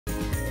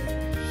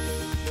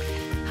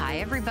Hi,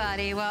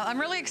 everybody. Well, I'm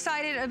really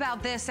excited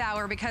about this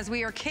hour because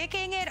we are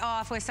kicking it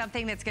off with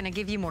something that's going to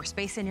give you more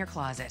space in your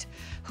closet.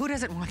 Who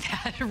doesn't want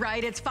that,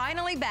 right? It's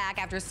finally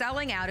back after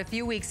selling out a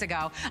few weeks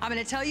ago. I'm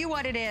going to tell you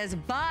what it is,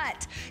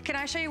 but can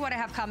I show you what I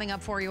have coming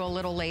up for you a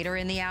little later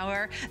in the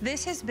hour?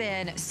 This has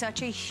been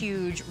such a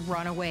huge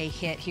runaway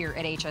hit here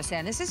at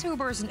HSN. This is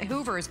Hoover's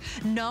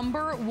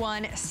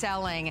 #1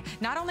 selling,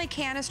 not only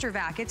canister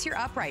vac, it's your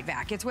upright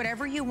vac. It's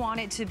whatever you want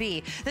it to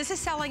be. This is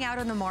selling out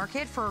on the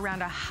market for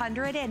around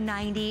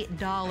 $190.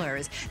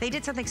 They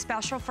did something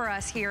special for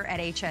us here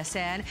at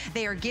HSN.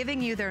 They are giving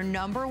you their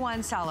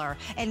 #1 seller.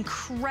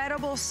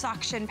 Incredible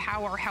suction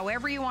power,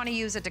 however you want to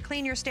use it to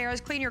clean your stairs,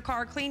 clean your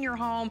car, clean your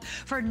home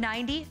for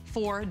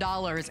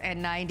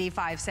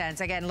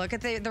 $94.95. Again, look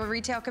at the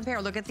retail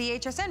compare. Look at the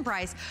HSN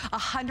price,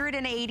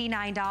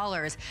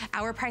 $189.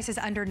 Our price is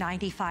under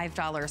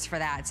 $95 for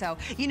that. So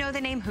you know the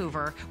name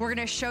Hoover. We're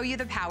going to show you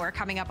the power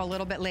coming up a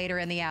little bit later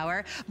in the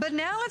hour. But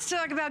now let's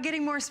talk about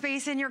getting more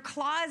space in your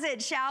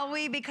closet, shall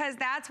we? Because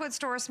that's what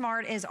Store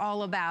Smart is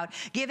all about,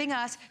 giving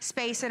us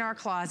space in our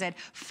closet.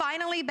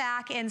 Finally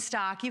back in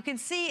stock. You can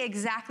see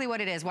exactly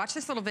what it is. Watch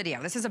this little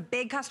video. This is a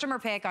big customer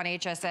pick on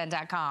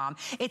hsn.com.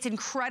 It's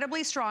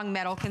incredibly strong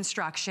metal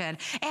construction,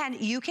 and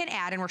you can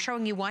add, and we're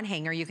showing you one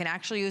hanger, you can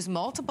actually use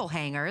multiple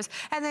hangers,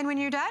 and then when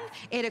you're done,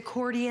 it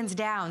accordions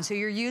down. So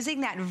you're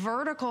using that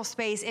vertical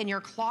space in your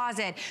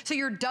closet. So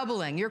you're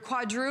doubling, you're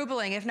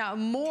quadrupling, if not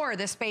more,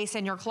 the space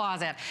in your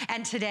closet.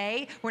 And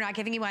today, we're not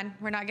giving you one,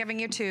 we're not giving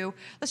you two.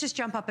 Let's just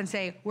jump up and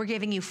say, we're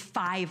giving you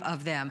 5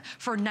 of them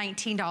for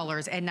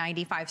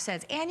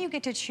 $19.95. And you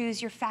get to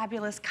choose your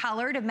fabulous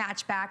color to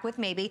match back with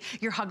maybe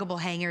your huggable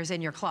hangers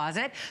in your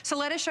closet. So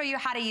let us show you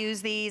how to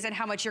use these and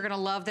how much you're gonna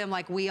love them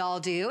like we all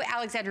do.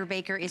 Alexandra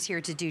Baker is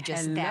here to do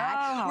just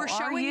that. We're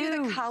showing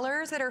you the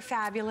colors that are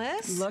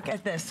fabulous. Look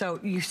at this. So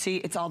you see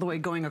it's all the way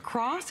going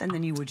across, and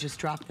then you would just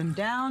drop them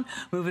down,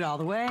 move it all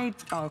the way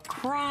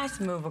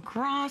across, move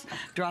across,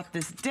 drop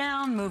this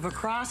down, move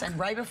across, and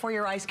right before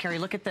your eyes, Carrie,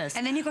 look at this.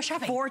 And then you go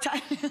shopping. 4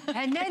 times.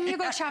 And then you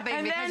go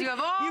shopping because you have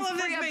all of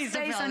this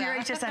space on your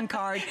HSN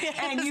card, yes.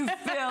 And you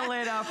fill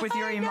it up with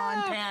your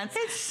Iman pants.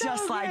 It's so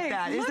just great. Like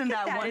that. Isn't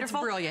that wonderful? It's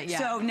brilliant, yeah.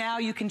 So now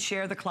you can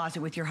share the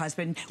closet with your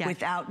husband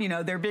without, you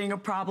know, there being a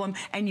problem,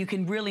 and you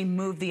can really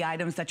move the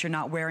items that you're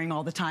not wearing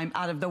all the time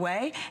out of the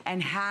way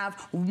and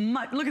have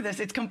look at this,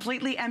 it's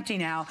completely empty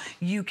now.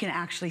 You can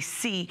actually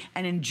see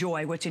and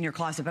enjoy what's in your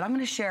closet. But I'm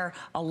gonna share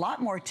a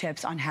lot more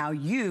tips on how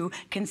you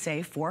can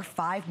save 4 or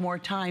 5 more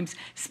times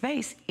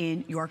space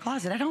in your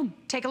closet at home.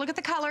 Take a look at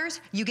the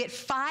colors. You get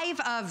 5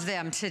 of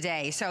them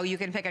today. So you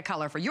can pick a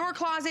color for your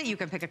closet. You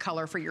can pick a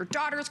color for your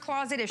daughter's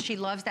closet if she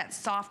loves that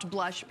soft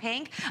blush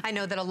pink. I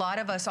know that a lot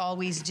of us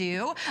always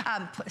do.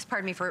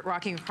 Pardon me for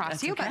rocking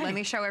across you, but let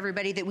me show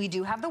everybody that we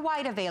do have the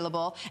white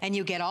available, and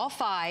you get all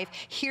 5.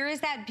 Here is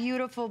that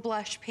beautiful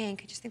blush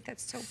pink. I just think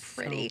that's so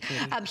pretty.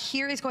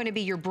 Here is going to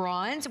be your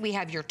bronze. We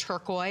have your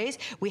turquoise.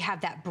 We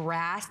have that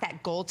brass,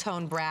 that gold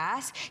tone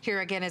brass.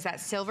 Here again is that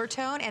silver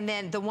tone. And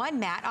then the one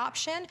matte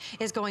option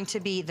is going to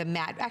be the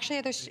matte. Actually,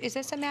 is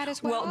this a matte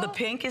as well? Well, the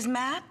pink is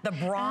matte. The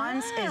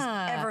bronze is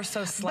ever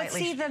so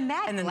slightly. But see, the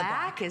matte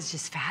black is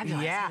just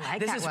fabulous. Yeah, I like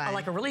this that is one.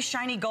 Like a really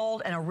shiny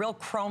gold and a real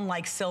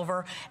chrome-like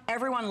silver.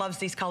 Everyone loves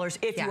these colors.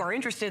 If you are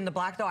interested in the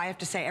black, though, I have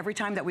to say, every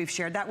time that we've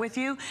shared that with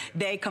you,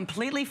 they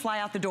completely fly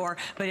out the door.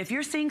 But if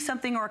you're seeing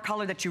something or a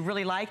color that you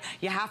really like,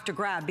 you have to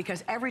grab,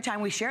 because every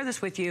time we share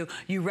this with you,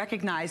 you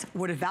recognize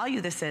what a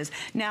value this is.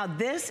 Now,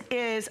 this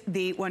is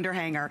the Wonder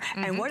Hanger.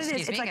 And what it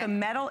is, it's like a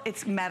metal,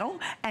 it's metal,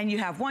 and you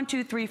have 1,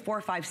 2, 3,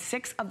 4, 5,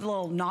 6 of the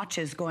little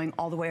notches going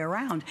all the way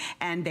around.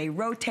 And they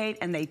rotate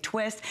and they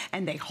twist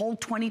and they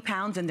hold 20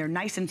 pounds and they're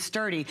nice and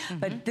sturdy.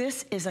 But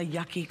this is a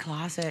yucky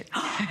closet.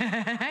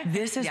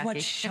 This is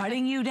what's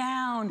shutting you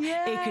down.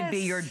 Yes. It could be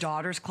your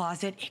daughter's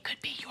closet. It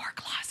could be your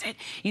closet.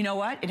 You know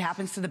what? It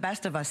happens to the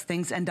best of us.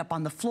 Things end up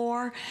on the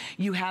floor.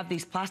 You have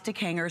these plastic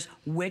hangers,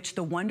 which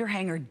the Wonder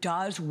Hanger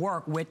does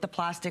work with the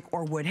plastic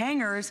or wood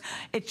hangers.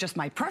 It's just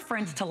my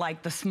preference to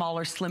like the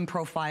smaller, slim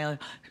profile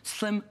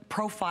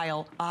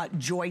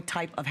Joy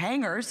type of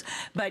hangers.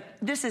 But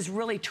this is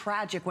really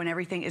tragic when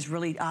everything is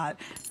really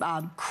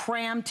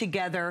crammed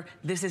together.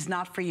 This is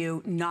not for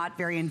you, not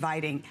very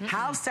inviting.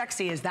 How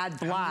sexy is that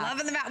black? I'm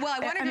loving the matte. Well, I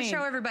wanted to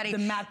show everybody the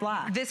matte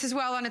black. This is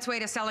well on its way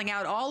to selling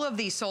out. All of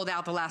these sold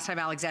out the last time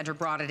Alexandra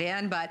brought it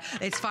in, but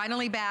it's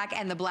finally back,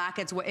 and the black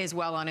is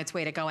well on its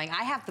way to going.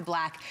 I have the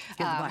black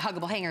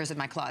huggable hangers in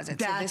my closet,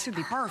 so this would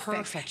be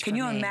perfect. Can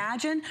you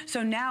imagine?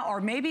 So now,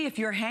 or maybe if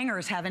your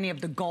hangers have any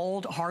of the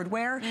gold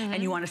hardware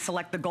and you want to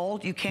select the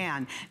gold, you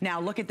can. Now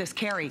look at this,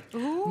 Carrie.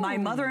 My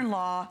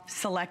mother-in-law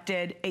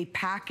selected a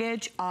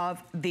package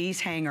of these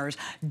hangers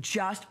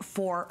just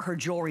for her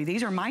jewelry.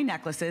 These are my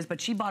necklaces,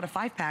 but she bought a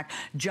 5-pack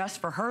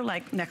just for her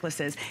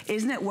necklaces.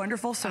 Isn't it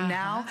wonderful? So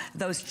now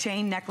those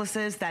chain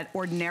necklaces that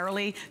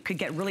ordinarily literally could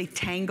get really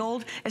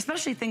tangled,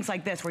 especially things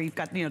like this where you've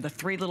got, you know, the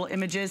 3 little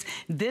images.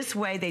 This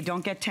way they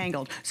don't get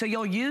tangled. So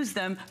you'll use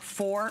them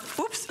for,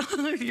 oops,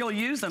 you'll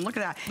use them. Look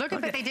at that. Look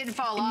at that, they didn't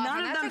fall off.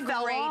 None of them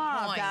fell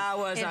off. That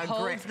was a great. It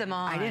holds them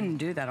on. I didn't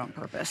do that on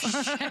purpose.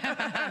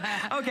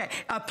 Okay,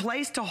 a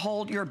place to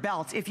hold your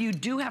belts. If you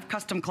do have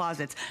custom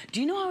closets,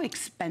 do you know how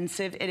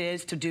expensive it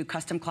is to do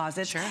custom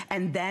closets? Sure.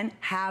 And then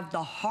have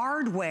the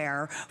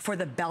hardware for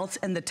the belts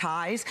and the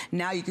ties.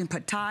 Now you can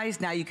put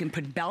ties, now you can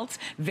put belts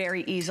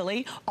very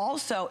easily.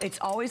 Also, it's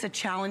always a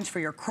challenge for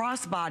your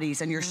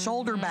crossbodies and your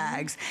shoulder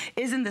bags.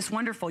 Isn't this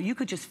wonderful? You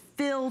could just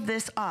fill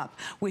this up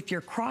with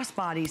your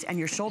crossbodies and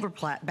your shoulder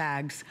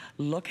bags.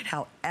 Look at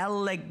how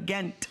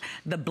elegant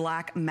the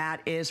black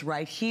mat is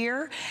right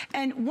here.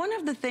 And one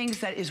of the things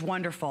that is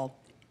wonderful,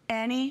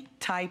 any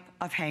type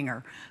of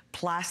hanger.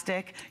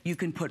 Plastic, you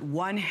can put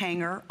one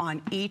hanger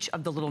on each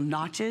of the little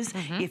notches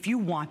if you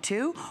want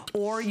to,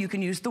 or you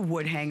can use the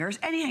wood hangers,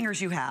 any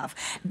hangers you have.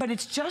 But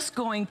it's just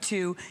going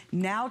to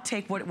now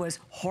take what was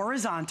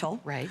horizontal,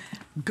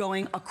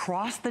 going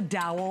across the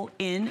dowel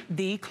in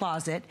the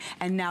closet,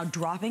 and now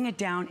dropping it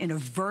down in a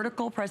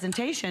vertical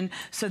presentation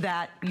so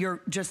that you're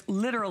just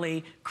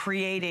literally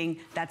creating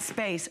that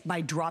space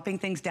by dropping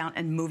things down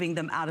and moving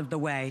them out of the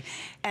way.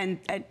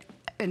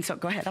 And so,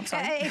 go ahead, I'm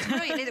sorry. It's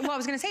brilliant. Well, I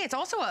was gonna say, it's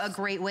also a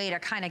great way to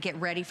kind of get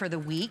ready for the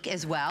week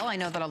as well. I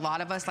know that a lot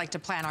of us like to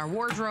plan our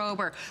wardrobe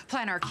or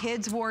plan our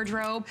kids'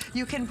 wardrobe.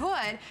 You can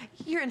put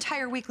your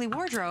entire weekly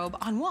wardrobe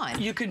on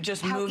one. You can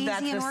just move that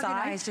to the side. How easy and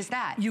organized is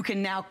that? You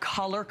can now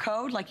color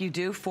code like you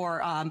do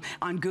for on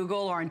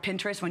Google or on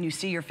Pinterest when you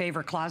see your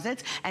favorite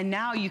closets. And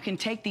now you can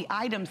take the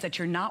items that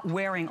you're not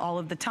wearing all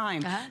of the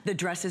time. The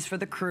dresses for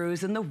the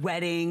cruise and the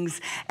weddings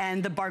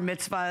and the bar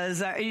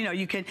mitzvahs. You know,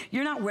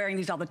 you're not wearing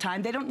these all the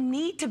time. They don't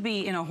need to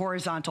be in a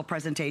horizontal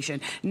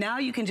presentation. Now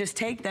you can just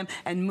take them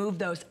and move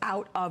those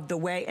out of the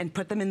way and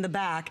put them in the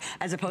back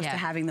as opposed to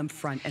having them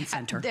front and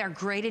center. They're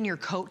great in your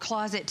coat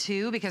closet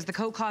too, because the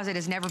coat closet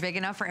is never big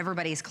enough for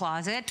everybody's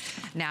closet.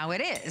 Now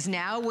it is.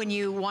 Now when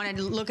you want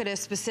to look at a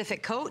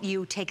specific coat,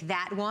 you take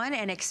that one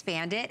and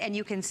expand it and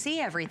you can see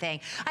everything.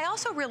 I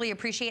also really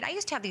appreciate, I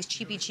used to have these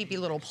cheapy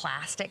little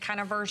plastic kind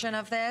of version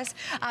of this.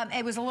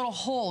 It was a little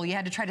hole. You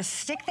had to try to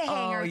stick the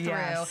hanger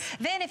through.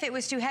 Then if it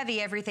was too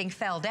heavy, everything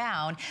fell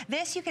down.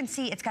 This, you can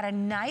see, it's got a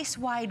nice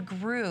wide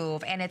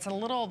groove, and it's a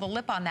little, the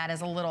lip on that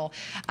is a little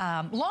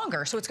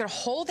longer, so it's going to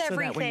hold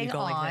everything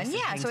on.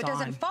 Yeah, so it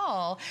doesn't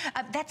fall.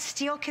 That's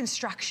steel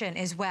construction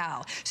as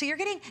well. So you're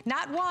getting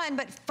not 1,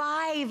 but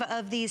 5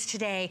 of these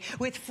today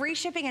with free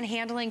shipping and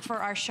handling for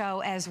our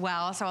show as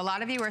well. So a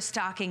lot of you are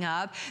stocking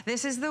up.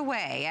 This is the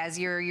way, as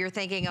you're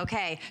thinking,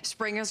 okay,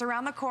 spring is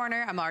around the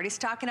corner. I'm already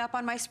stocking up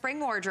on my spring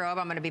wardrobe.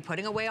 I'm going to be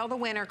putting away all the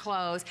winter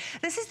clothes.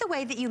 This is the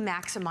way that you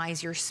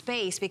maximize your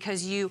space,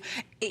 because you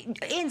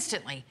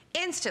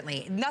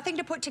instantly, nothing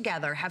to put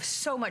together, have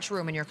so much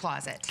room in your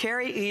closet.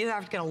 Carrie, you either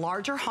have to get a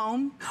larger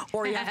home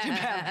or you have to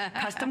have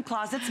custom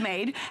closets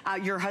made.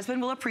 Your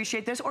husband will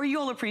appreciate this, or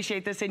you'll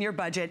appreciate this in your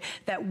budget,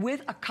 that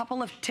with a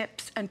couple of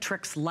tips and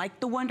tricks like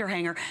the Wonder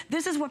Hanger,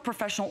 this is what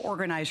professional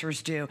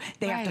organizers do.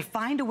 They have to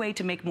find a way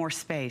to make more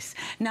space.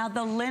 Now,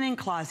 the linen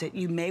closet,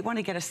 you may want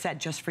to get a set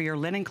just for your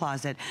linen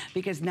closet,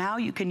 because now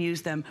you can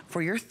use them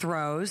for your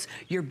throws,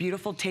 your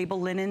beautiful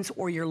table linens,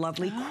 or your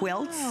lovely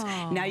quilts.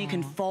 Now you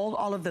can fold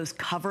all of those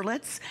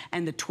coverlets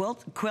and the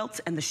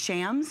quilts and the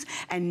shams,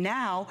 and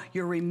now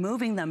you're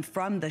removing them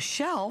from the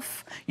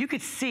shelf. You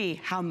could see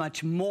how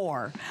much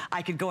more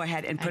I could go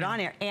ahead and put on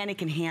here, and it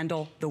can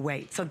handle the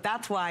weight. So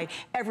that's why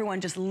everyone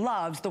just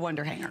loves the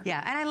Wonder Hanger.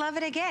 Yeah, and I love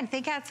it again.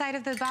 Think outside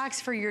of the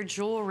box for your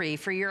jewelry,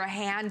 for your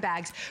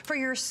handbags, for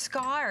your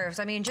scarves.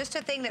 I mean, just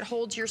a thing that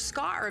holds your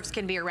scarves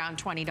can be around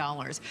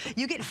 $20.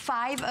 You get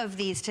 5 of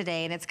these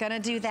today, and it's gonna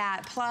do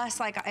that. Plus,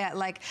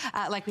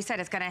 like we said,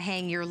 it's gonna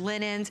hang your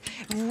linens.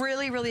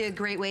 Really a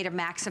great way to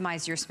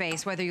maximize your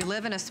space, whether you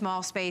live in a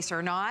small space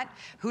or not.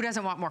 Who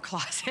doesn't want more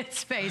closet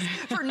space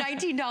for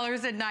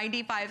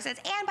 $19.95?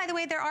 And by the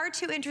way, there are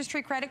 2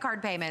 interest-free credit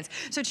card payments.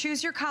 So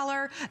choose your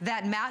color.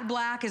 That matte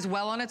black is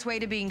well on its way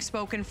to being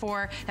spoken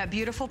for. That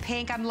beautiful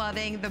pink I'm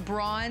loving, the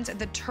bronze,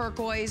 the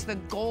turquoise, the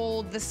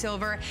gold, the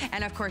silver,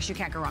 and of course you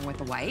can't go wrong with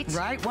the white.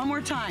 Right, one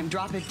more time.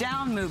 Drop it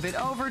down, move it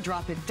over,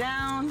 drop it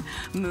down,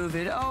 move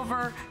it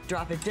over,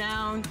 drop it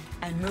down,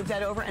 and move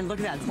that over, and look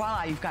at that.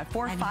 Voila, you've got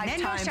 4 or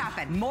 5 times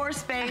more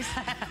space.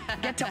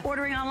 Get to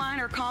ordering online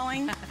or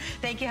calling.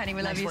 Thank you, honey.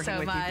 We love you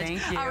so much.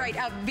 Thank you. All right,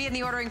 be in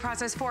the ordering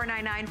process.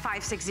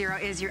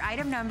 499560 is your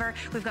item number.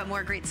 We've got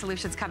more great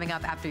solutions coming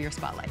up after your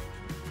spotlight.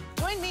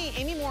 Join me,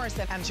 Amy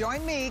Morrison, and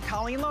join me,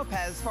 Colleen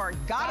Lopez, for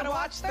Gotta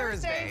Watch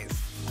Thursdays.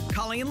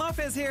 Colleen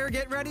Lopez here.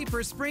 Get ready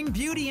for spring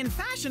beauty and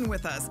fashion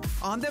with us.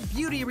 On the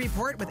Beauty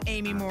Report with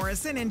Amy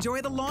Morrison,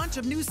 enjoy the launch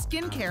of new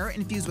skincare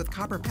infused with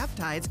copper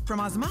peptides from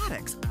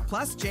Osmotics.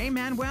 Plus, Jay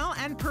Manuel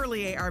and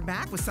Perlier are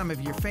back with some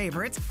of your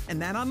favorites.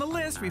 And then on the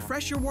list,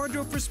 refresh your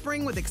wardrobe for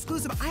spring with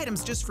exclusive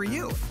items just for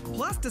you.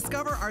 Plus,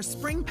 discover our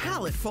spring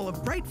palette full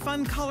of bright,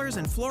 fun colors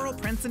and floral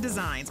prints and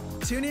designs.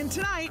 Tune in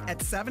tonight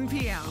at 7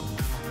 p.m.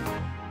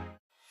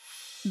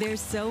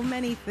 There's so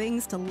many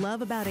things to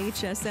love about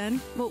HSN,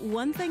 but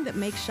one thing that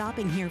makes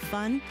shopping here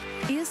fun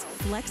is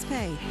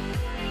FlexPay.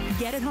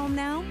 Get it home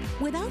now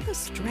without the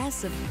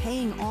stress of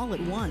paying all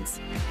at once.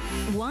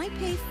 Why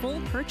pay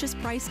full purchase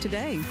price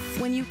today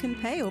when you can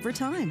pay over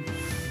time?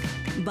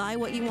 Buy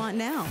what you want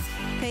now,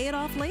 pay it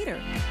off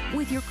later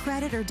with your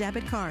credit or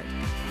debit card.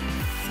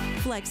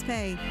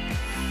 FlexPay.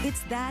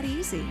 It's that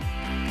easy.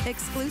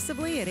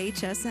 Exclusively at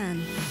HSN.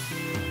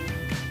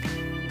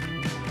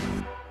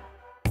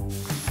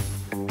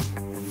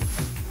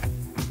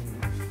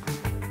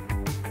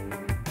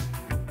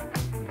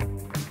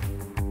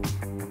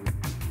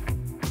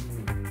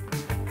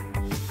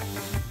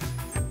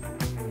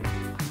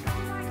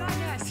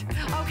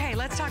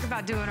 Let's talk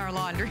about doing our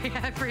laundry,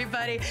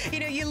 everybody. You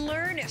know, you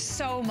learn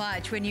so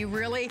much when you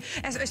really,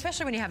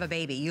 especially when you have a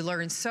baby, you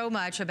learn so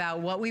much about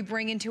what we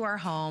bring into our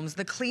homes,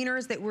 the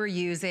cleaners that we're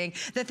using,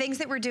 the things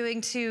that we're doing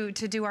to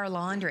do our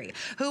laundry.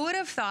 Who would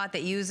have thought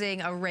that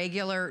using a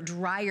regular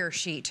dryer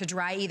sheet to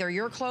dry either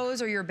your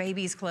clothes or your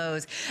baby's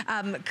clothes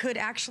could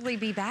actually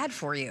be bad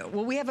for you?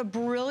 Well, we have a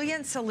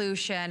brilliant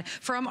solution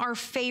from our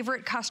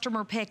favorite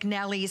customer pick,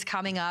 Nellie's,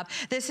 coming up.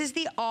 This is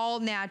the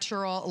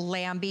all-natural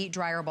Lambie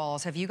dryer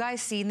balls. Have you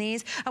guys seen these?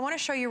 I want to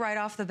show you right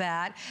off the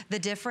bat the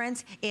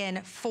difference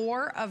in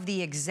 4 of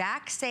the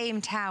exact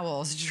same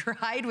towels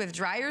dried with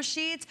dryer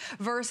sheets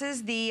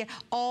versus the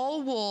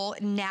all-wool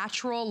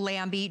natural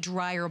Lambie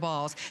dryer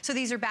balls. So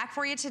these are back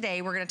for you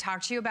today. We're going to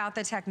talk to you about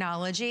the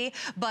technology,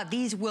 but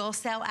these will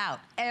sell out.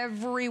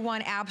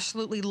 Everyone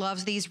absolutely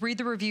loves these. Read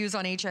the reviews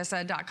on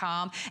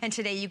hsn.com, and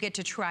today you get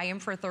to try them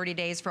for 30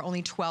 days for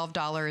only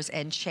 $12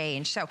 and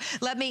change. So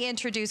let me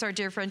introduce our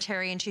dear friend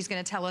Terry, and she's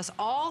going to tell us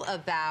all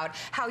about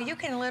how you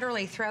can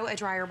literally throw a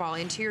dryer ball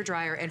into your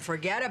dryer and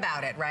forget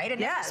about it, right?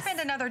 And never spend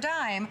another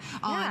dime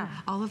on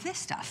all of this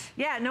stuff.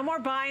 Yeah, no more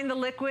buying the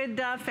liquid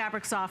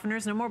fabric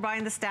softeners, no more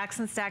buying the stacks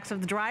and stacks of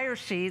the dryer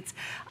sheets.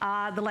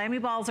 The Lambie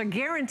balls are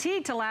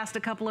guaranteed to last a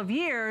couple of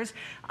years.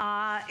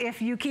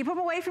 If you keep them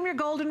away from your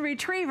golden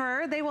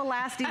retriever, they will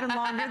last even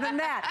longer than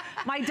that.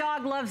 My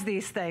dog loves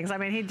these things. I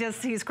mean,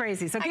 he's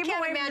crazy. So keep them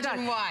away from the dog.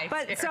 Why,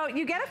 but so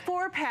you get a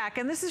 4-pack,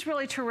 and this is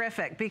really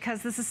terrific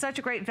because this is such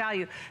a great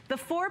value. The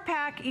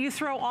 4-pack, you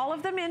throw all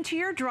of them into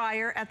your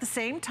dryer at the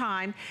same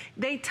time.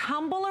 They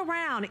tumble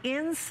around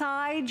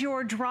inside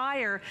your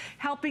dryer,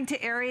 helping to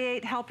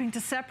aerate, helping to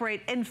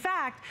separate. In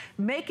fact,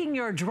 making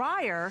your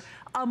dryer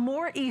a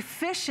more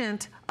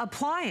efficient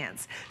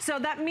appliance. So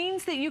that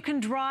means that you can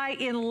dry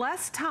in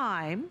less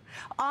time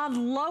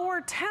on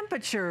lower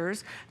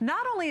temperatures.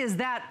 Not only is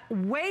that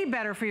way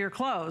better for your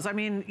clothes, I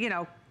mean, you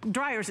know,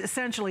 dryers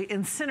essentially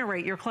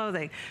incinerate your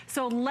clothing.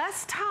 So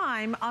less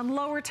time on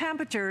lower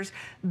temperatures,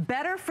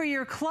 better for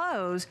your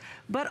clothes,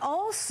 but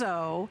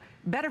also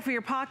better for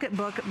your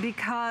pocketbook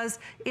because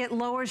it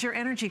lowers your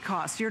energy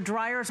costs. Your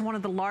dryer is one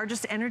of the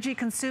largest energy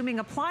consuming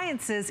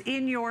appliances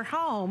in your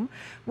home,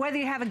 whether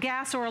you have a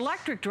gas or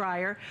electric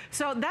dryer.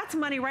 So that's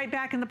money right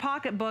back in the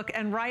pocketbook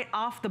and right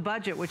off the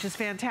budget, which is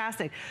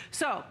fantastic.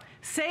 So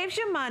saves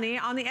you money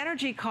on the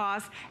energy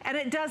costs, and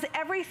it does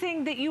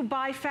everything that you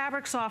buy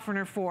fabric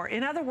softener for.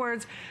 In other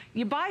words,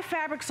 you buy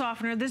fabric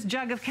softener, this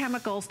jug of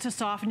chemicals to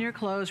soften your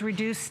clothes,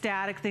 reduce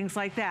static, things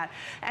like that.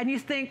 And you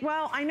think,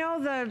 well, I know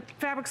the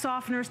fabric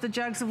softeners, the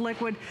jugs of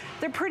liquid,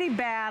 they're pretty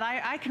bad.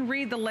 I can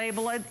read the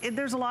label.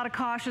 There's a lot of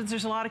cautions,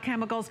 there's a lot of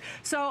chemicals.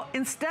 So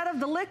instead of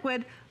the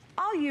liquid,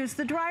 I'll use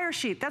the dryer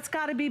sheet. That's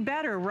got to be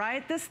better,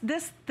 right?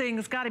 This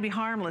thing's got to be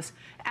harmless.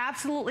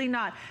 Absolutely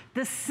not.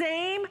 The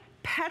same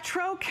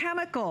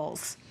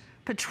petrochemicals,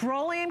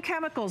 petroleum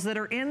chemicals that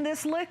are in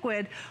this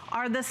liquid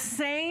are the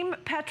same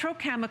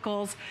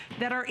petrochemicals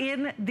that are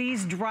in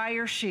these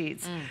dryer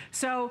sheets.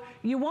 So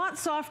you want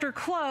softer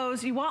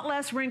clothes, you want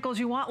less wrinkles,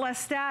 you want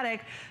less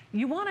static,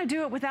 you want to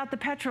do it without the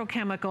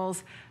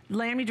petrochemicals.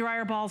 Lambie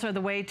dryer balls are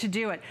the way to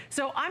do it.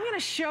 So I'm going to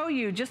show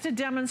you just a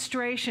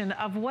demonstration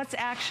of what's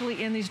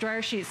actually in these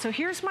dryer sheets. So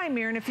here's my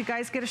mirror, and if you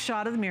guys get a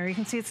shot of the mirror, you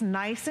can see it's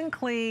nice and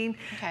clean.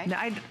 Okay.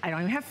 I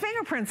don't even have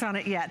fingerprints on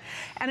it yet.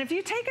 And if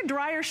you take a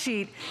dryer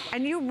sheet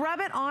and you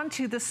rub it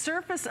onto the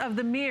surface of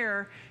the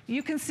mirror,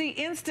 you can see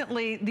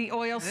instantly the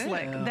oil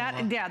slick.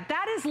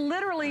 That is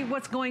literally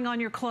what's going on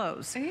your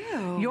clothes.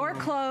 Ew. Your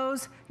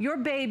clothes, your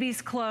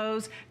baby's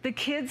clothes, the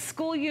kids'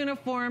 school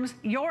uniforms,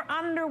 your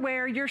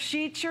underwear, your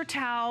sheets, your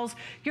towels,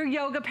 your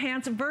yoga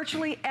pants,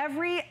 virtually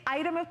every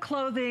item of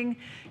clothing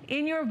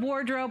in your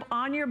wardrobe,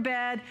 on your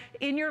bed,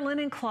 in your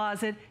linen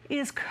closet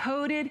is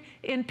coated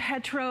in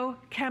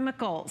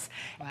petrochemicals.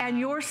 Wow. And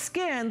your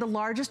skin, the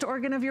largest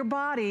organ of your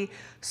body,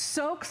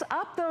 soaks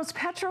up those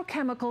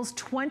petrochemicals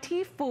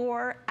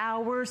 24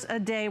 hours a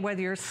day,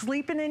 whether you're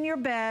sleeping in your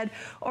bed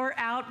or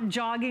out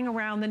jogging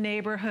around the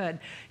neighborhood.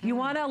 You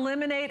want to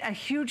eliminate a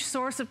huge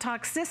source of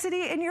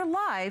toxicity in your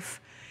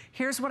life.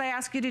 Here's what I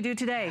ask you to do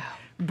today. Wow.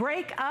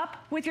 Break up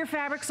with your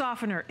fabric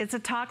softener. It's a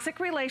toxic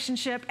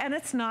relationship and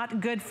it's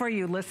not good for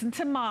you. Listen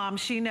to Mom,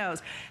 she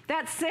knows.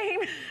 That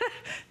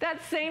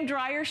same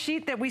dryer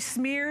sheet that we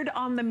smeared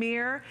on the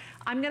mirror,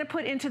 I'm gonna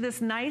put into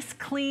this nice,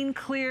 clean,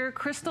 clear,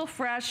 crystal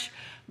fresh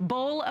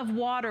bowl of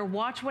water.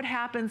 Watch what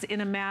happens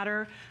in a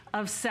matter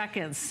of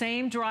seconds.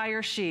 Same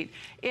dryer sheet.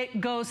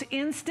 It goes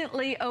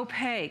instantly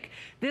opaque.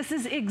 This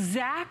is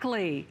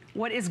exactly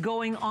what is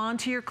going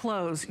onto your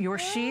clothes, your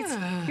sheets,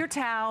 your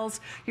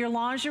towels, your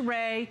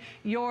lingerie,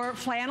 your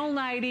flannel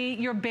nightie,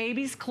 your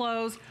baby's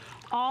clothes.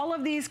 All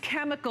of these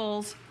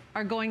chemicals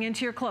are going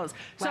into your clothes.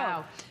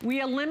 Wow. So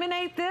we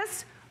eliminate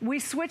this. We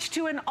switch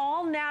to an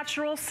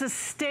all-natural,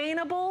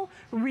 sustainable,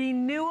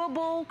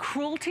 renewable,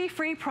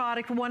 cruelty-free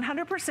product,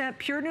 100%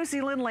 pure New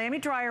Zealand Lamy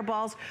dryer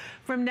balls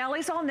from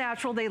Nellie's All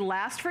Natural. They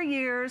last for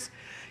years.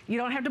 You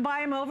don't have to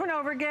buy them over and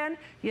over again.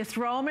 You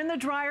throw them in the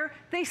dryer.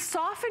 They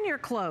soften your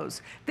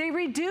clothes. They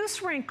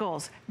reduce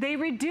wrinkles. They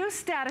reduce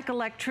static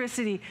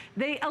electricity.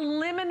 They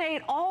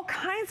eliminate all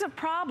kinds of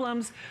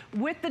problems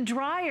with the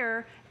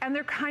dryer, and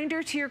they're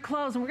kinder to your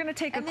clothes. And we're gonna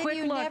take a quick look.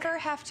 And then you never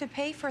have to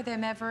pay for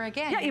them ever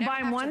again. Yeah, you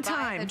buy them one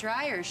time. The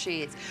dryer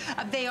sheets.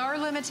 They are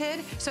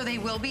limited, so they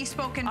will be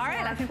spoken for. All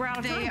right, I think we're out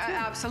of time, too.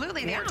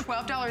 Absolutely, they are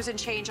 $12 and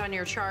change on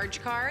your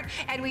charge card.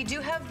 And we do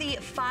have the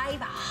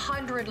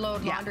 500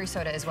 load laundry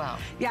soda as well.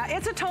 Yeah,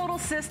 it's a total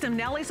system.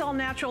 Nellie's All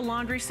Natural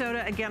Laundry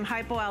Soda, again,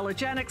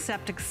 hypoallergenic,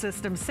 septic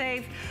system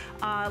safe,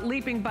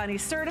 Leaping Bunny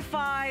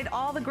certified,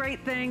 all the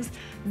great things.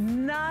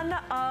 None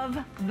of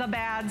the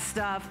bad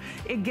stuff.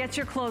 It gets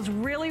your clothes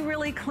really,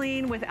 really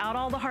clean without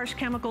all the harsh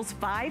chemicals.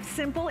 5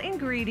 simple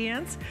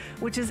ingredients,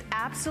 which is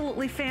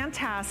absolutely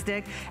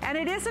fantastic. And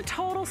it is a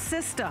total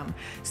system,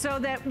 so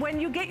that when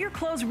you get your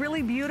clothes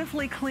really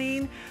beautifully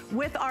clean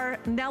with our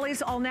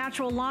Nellie's All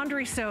Natural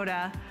Laundry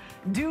Soda,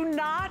 do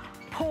not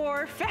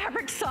pour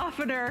fabric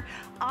softener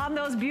on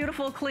those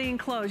beautiful clean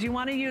clothes. You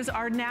want to use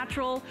our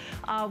natural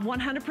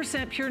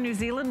 100% pure New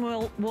Zealand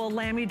wool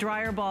Lamy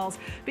dryer balls,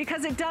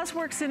 because it does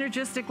work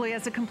synergistically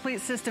as a complete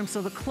system.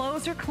 So the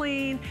clothes are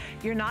clean,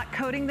 you're not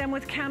coating them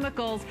with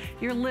chemicals,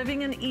 you're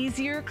living an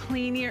easier,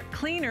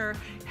 cleaner,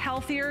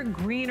 healthier,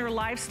 greener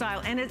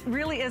lifestyle. And it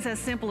really is as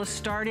simple as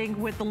starting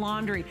with the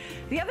laundry.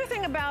 The other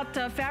thing about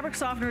fabric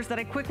softeners that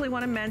I quickly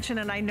want to mention,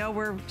 and I know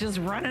we're just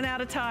running out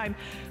of time,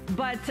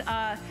 but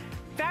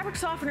fabric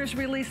softeners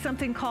release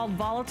something called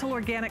volatile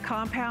organic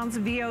compounds,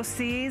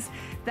 VOCs.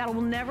 That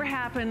will never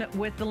happen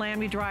with the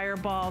Lamy dryer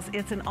balls.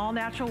 It's an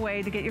all-natural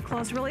way to get your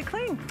clothes really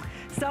clean.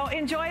 So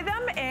enjoy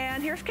them,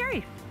 and here's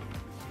Carrie.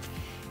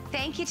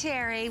 Thank you,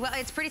 Terry. Well,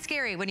 it's pretty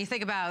scary when you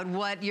think about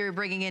what you're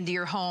bringing into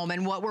your home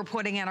and what we're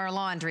putting in our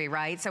laundry,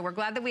 right? So we're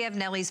glad that we have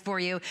Nellie's for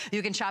you.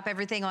 You can shop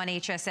everything on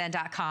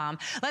hsn.com.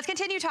 Let's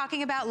continue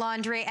talking about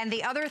laundry and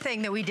the other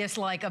thing that we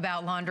dislike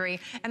about laundry,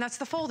 and that's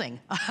the folding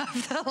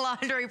of the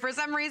laundry. For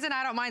some reason,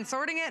 I don't mind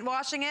sorting it,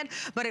 washing it,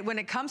 but when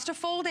it comes to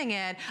folding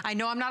it, I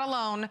know I'm not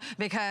alone,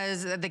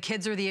 because the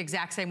kids are the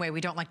exact same way.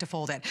 We don't like to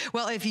fold it.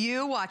 Well, if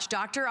you watch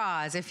Dr.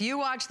 Oz, if you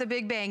watch The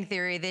Big Bang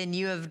Theory, then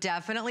you have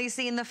definitely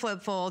seen the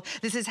flip fold.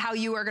 This is how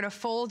you are going to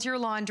fold your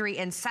laundry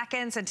in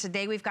seconds, and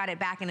today we've got it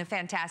back in a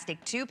fantastic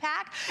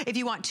 2-pack. If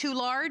you want 2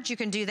 large, you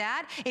can do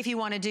that. If you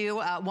want to do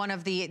one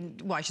of the,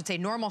 well, I should say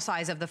normal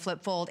size of the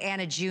flip fold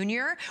and a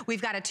junior,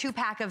 we've got a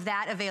 2-pack of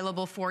that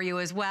available for you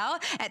as well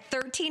at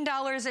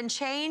 $13 and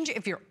change.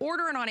 If you're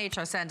ordering on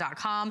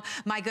hsn.com,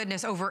 my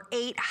goodness, over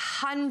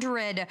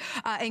 800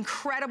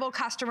 incredible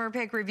customer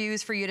pick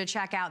reviews for you to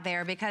check out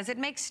there, because it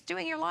makes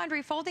doing your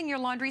laundry, folding your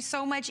laundry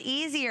so much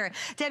easier.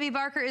 Debbie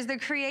Barker is the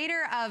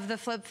creator of the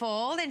flip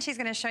fold, and she's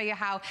going to show you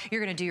how you're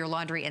going to do your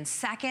laundry in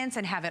seconds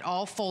and have it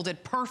all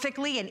folded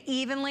perfectly and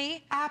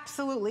evenly.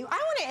 Absolutely. I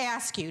want to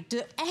ask you,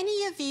 do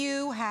any of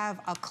you have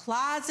a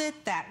closet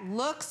that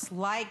looks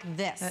like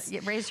this?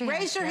 Raise your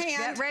hand. Raise your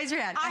hand. Yeah, raise your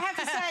hand. I have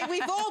to say,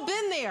 we've all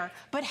been there,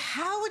 but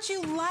how would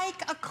you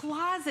like a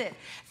closet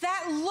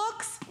that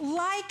looks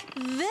like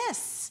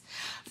this?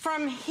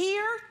 From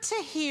here to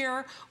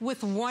here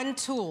with one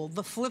tool,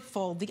 the flip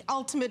fold, the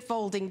ultimate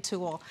folding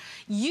tool.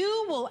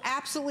 You will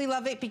absolutely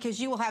love it, because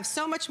you will have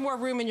so much more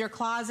room in your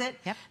closet.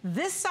 Yep.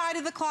 This side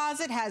of the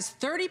closet has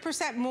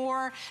 30%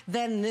 more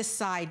than this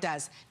side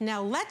does.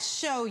 Now let's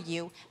show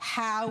you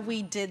how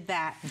we did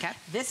that. Okay.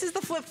 This is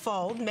the flip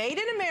fold, made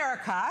in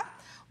America.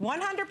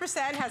 100%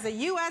 has a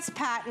US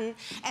patent,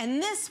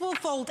 and this will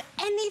fold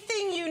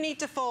anything you need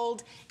to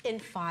fold in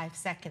 5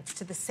 seconds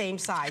to the same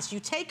size. You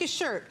take a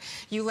shirt,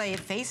 you lay it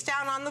face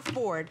down on the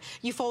board,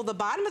 you fold the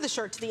bottom of the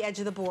shirt to the edge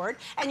of the board,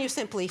 and you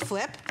simply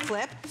flip,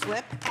 flip,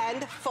 flip,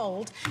 and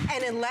fold.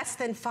 And in less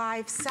than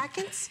 5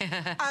 seconds,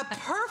 a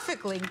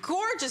perfectly,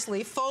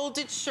 gorgeously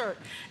folded shirt.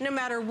 No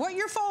matter what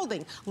you're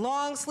folding,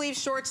 long sleeve,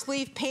 short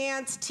sleeve,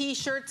 pants,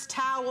 t-shirts,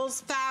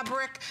 towels,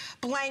 fabric,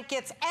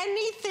 blankets,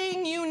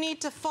 anything you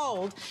need to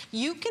fold,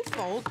 you can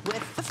fold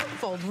with the flip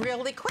fold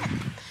really quick.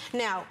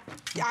 Now,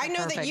 I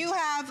know that you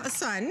have a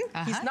son.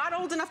 He's not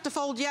old enough to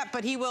fold yet,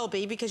 but he will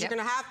be, because you're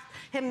going to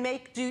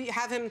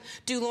have him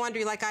do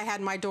laundry like I had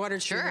my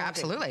daughters do laundry. Sure,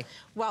 absolutely.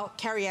 Well,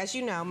 Carrie, as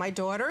you know, my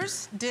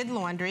daughters did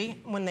laundry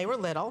when they were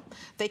little.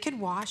 They could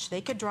wash,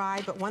 they could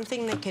dry, but one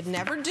thing they could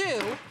never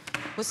do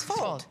was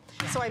fold.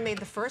 So I made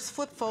the first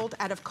flip fold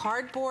out of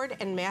cardboard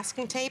and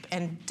masking tape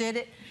and did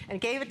it and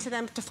gave it to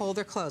them to fold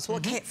their clothes. Well,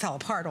 it fell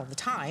apart all the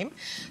time.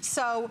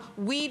 So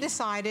we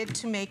decided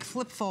to make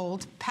flip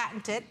fold,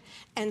 patent it,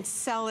 and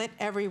sell it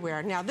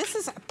everywhere. Now, this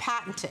is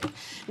patented.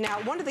 Now,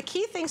 one of the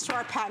key things to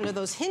our patent are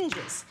those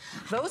hinges.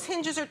 Those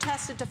hinges are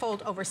tested to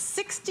fold over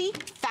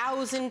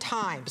 60,000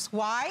 times.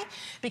 Why?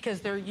 Because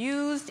they're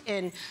used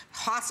in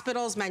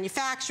hospitals,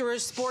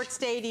 manufacturers, sports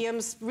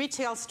stadiums,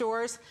 retail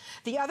stores.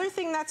 The other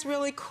thing that's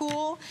really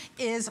cool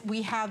is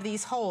we have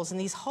these holes, and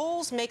these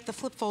holes make the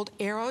flip fold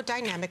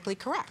aerodynamically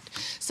correct.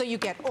 So you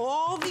get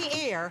all the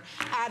air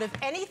out of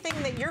anything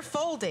that you're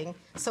folding,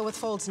 so it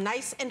folds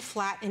nice and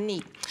flat and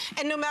neat.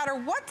 And no matter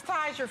what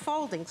size you're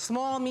folding,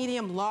 small,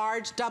 medium,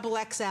 large, double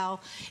XL,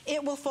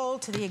 it will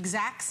fold to the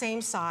exact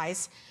same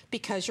size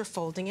because you're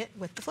folding it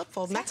with the flip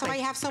fold. And that's why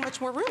you have so much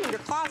more room in your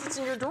closets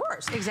and your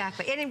drawers.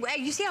 Exactly. And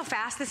you see how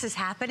fast this is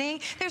happening?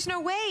 There's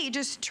no way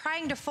just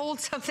trying to fold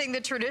something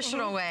the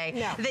traditional way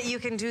that you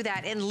can do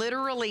that in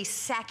literally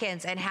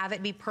seconds and have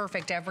it be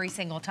perfect every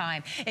single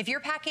time. If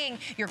you're packing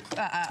your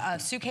a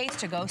suitcase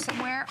to go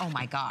somewhere, oh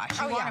my gosh,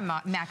 you want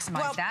to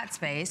maximize that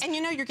space. And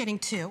you know you're getting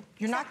two.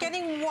 You're not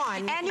getting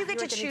one. And you get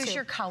to choose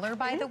your color,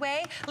 by the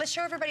way. Let's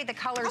show everybody the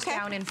colors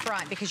down in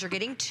front because you're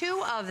getting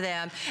 2 of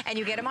them and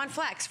you get them on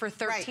Flex for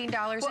 $13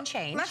 and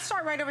change. Let's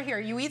start right over here.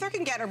 You either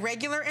can get a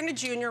regular and a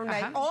junior.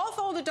 They all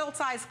fold adult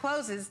size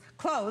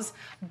clothes,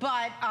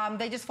 but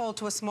they just fold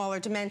to a smaller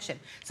dimension.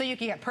 So you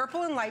can get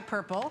purple and light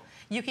purple.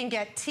 You can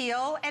get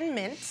teal and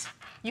mint.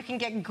 You can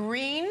get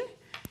green.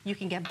 You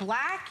can get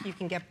black. You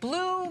can get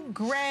blue,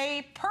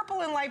 gray,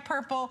 purple and light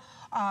purple,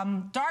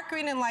 dark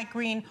green and light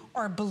green,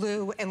 or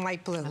blue and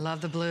light blue. I love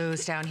the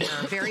blues down here.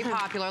 Very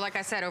popular. Like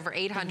I said, over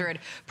 800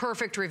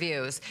 perfect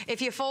reviews. If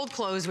you fold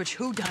clothes, which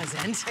who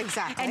doesn't?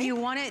 Exactly. And you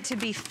want it to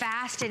be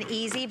fast and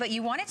easy, but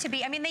you want it to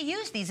be, I mean, they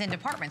use these in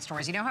department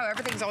stores. You know how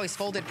everything's always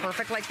folded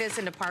perfect like this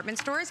in department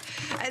stores?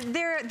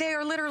 They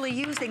are literally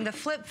using the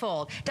flip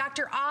fold.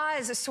 Dr.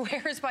 Oz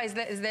swears by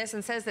this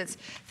and says it's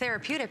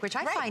therapeutic, which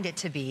I find it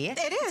to be. It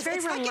is. It's very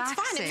relaxing. It's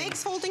fun. It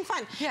makes folding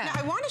fun. Yeah. Now,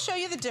 I want to show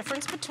you the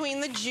difference between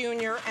the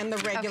junior and the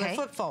regular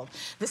flip fold.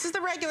 This is the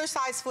regular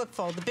size flip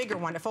fold, the bigger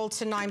one. It folds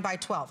to 9 by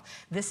 12.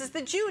 This is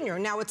the junior.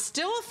 Now, it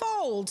still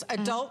folds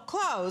adult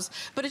clothes,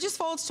 but it just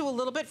folds to a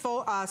little bit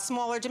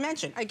smaller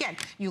dimension. Again,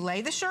 you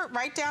lay the shirt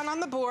right down on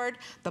the board,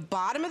 the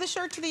bottom of the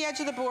shirt to the edge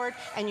of the board,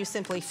 and you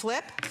simply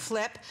flip,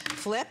 flip,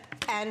 flip,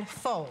 and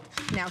fold.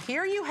 Now,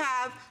 here you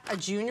have a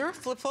junior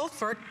flip fold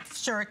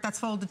shirt that's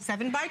folded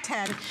 7 by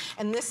 10,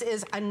 and this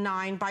is a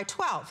 9 by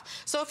 12.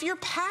 So if you're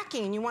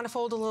packing and you want to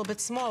fold a little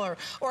bit smaller,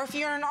 or if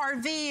you're in an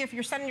RV, if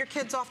you're sending your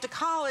kids off to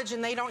college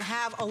and they don't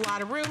have a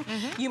lot of room,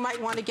 you might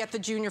want to get the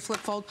junior flip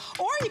fold,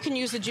 or you can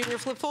use the junior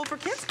flip fold for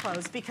kids'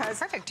 clothes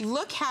because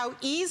look how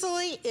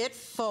easily it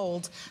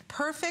folds.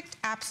 Perfect,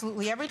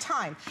 absolutely every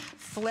time.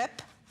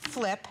 Flip,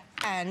 flip,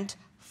 and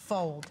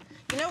fold.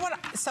 You know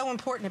what's so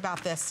important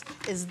about this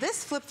is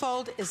this flip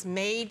fold is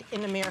made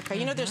in America.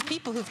 You know, there's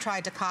people who've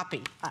tried to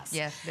copy us.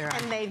 Yes, there are.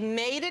 And they've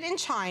made it in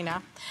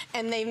China,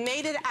 and they've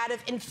made it out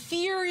of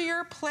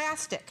inferior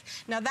plastic.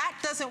 Now, that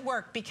doesn't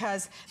work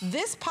because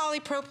this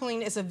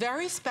polypropylene is a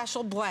very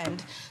special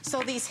blend,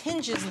 so these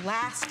hinges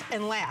last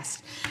and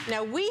last.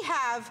 Now, we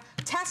have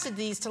tested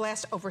these to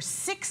last over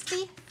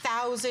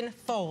 60,000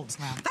 folds.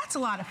 Wow. That's a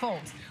lot of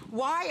folds.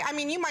 Why? I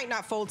mean, you might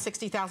not fold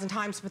 60,000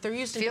 times, but they're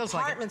used in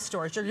department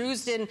stores. They're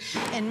used in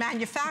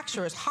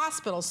manufacturers,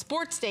 hospitals,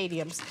 sports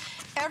stadiums.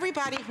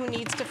 Everybody who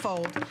needs to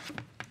fold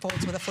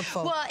folds with a flip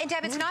fold. Well, and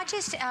Deb, it's not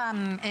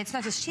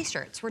just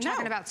t-shirts. We're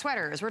talking about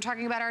sweaters. We're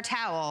talking about our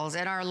towels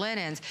and our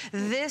linens.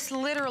 This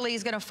literally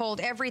is going to fold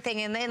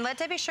everything. And let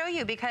Debbie show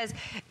you, because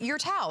your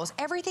towels,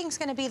 everything's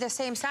going to be the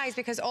same size,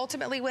 because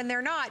ultimately when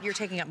they're not, you're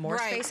taking up more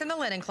space in the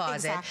linen closet.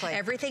 Exactly.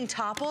 Everything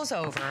topples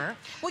over.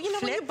 Well, you know,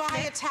 when you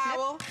buy a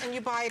towel and you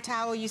buy a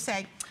towel, you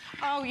say,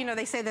 oh, you know,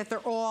 they say that they're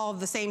all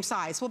the same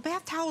size. Well,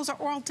 bath towels are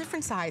all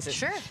different sizes.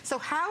 Sure. So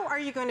how are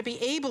you going to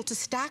be able to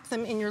stack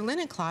them in your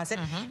linen closet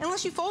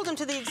unless you fold them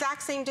to the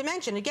exact same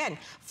dimension? Again,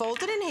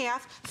 fold it in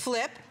half,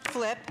 flip,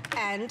 flip,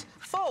 and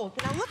fold.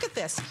 Now look at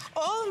this.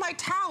 All of my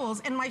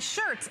towels and my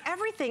shirts,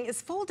 everything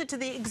is folded to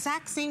the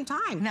exact same time.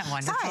 Isn't that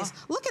wonderful? Size.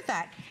 Look at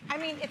that. I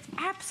mean, it's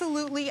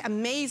absolutely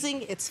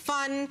amazing. It's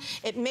fun.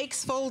 It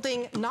makes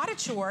folding not a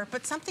chore,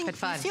 but something you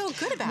feel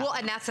good about. Well,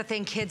 and that's the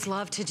thing. Kids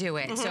love to do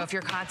it. So if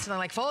you're constantly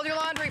like, fold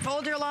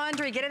your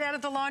laundry, get it out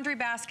of the laundry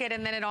basket,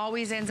 and then it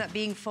always ends up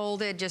being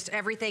folded, just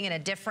everything in a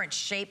different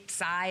shape,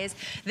 size.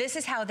 This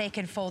is how they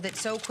can fold it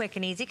so quick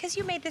and easy, because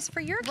you made this for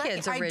your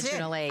kids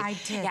originally. I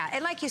did. Yeah,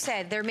 and like you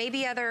said, there may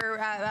be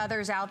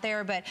others out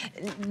there, but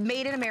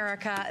made in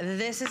America,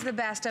 this is the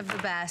best of the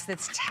best.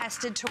 That's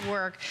tested to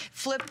work.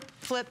 Flip,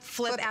 flip,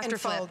 flip after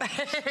flip.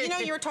 You know,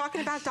 you were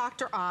talking about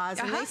Dr. Oz,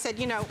 and they said,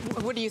 you know,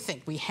 what do you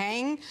think? We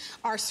hang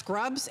our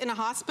scrubs in a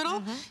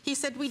hospital? He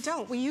said, we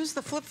don't. We use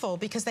the flip fold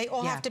because they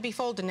all have to be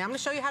folded. Now I'm going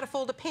to show you how to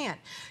fold a pant.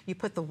 You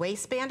put the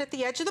waistband at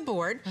the edge of the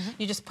board.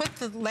 You just put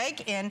the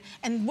leg in,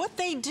 and what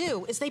they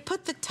do is they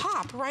put the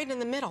top right in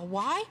the middle.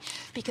 Why?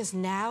 Because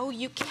now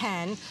you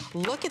can,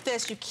 look at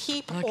this, you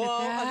keep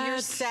all of your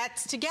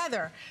sets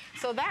together.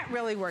 So that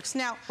really works.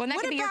 Now, well, that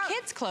could be your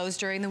kids' clothes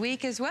during the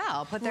week as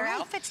well. Put their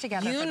outfits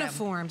together.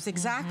 Uniforms,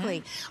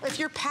 exactly. If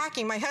you're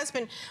packing, my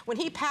husband, when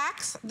he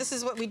packs, this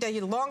is what we do.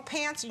 You long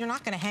pants, you're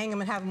not going to hang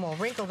them and have them all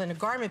wrinkled in a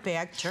garment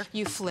bag. Sure.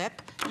 You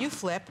flip,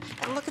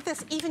 and look at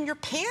this. Even your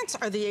pants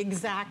are the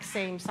exact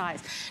same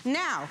size.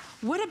 Now,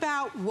 what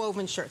about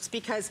woven shirts?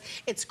 Because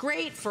it's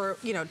great for,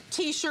 you know,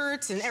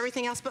 t-shirts and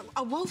everything else, but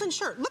a woven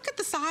shirt, look at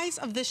the size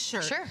of this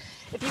shirt. Sure.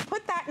 If you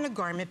put that in a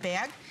garment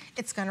bag,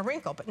 it's going to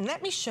wrinkle. But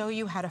let me show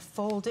you how to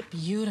fold it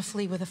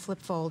beautifully with a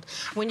flip fold.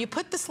 When you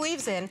put the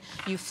sleeves in,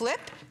 you flip,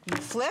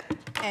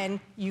 and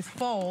you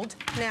fold.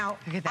 Now,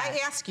 I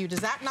ask you, does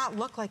that not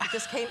look like it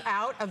just came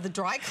out of the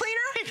dry cleaner?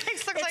 It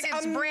looks like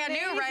it's brand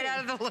new right out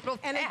of the little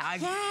bag.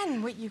 And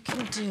again, what you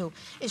can do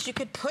is you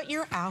could put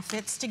your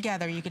outfits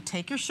together. You could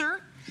take your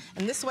shirt,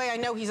 and this way I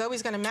know he's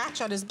always going to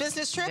match on his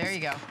business trips. There you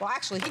go. Well,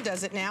 actually, he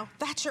does it now.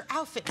 That's your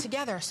outfit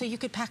together. So you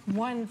could pack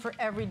one for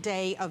every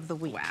day of the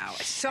week. Wow,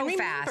 it's so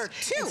fast.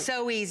 It's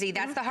so easy.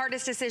 That's the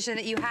hardest decision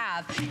that you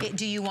have.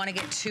 Do you want to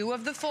get 2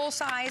 of the full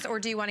size, or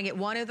do you want to get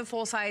 1 of the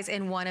full size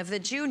and 1 of the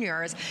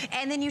juniors?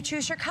 And then you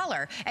choose your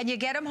color. And you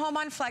get them home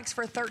on Flex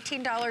for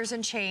 $13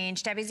 and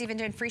change. Debbie's even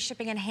doing free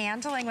shipping and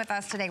handling with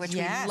us today, which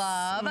we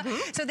love.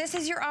 So this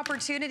is your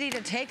opportunity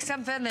to take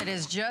something that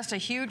is just a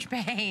huge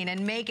pain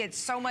and make it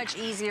so much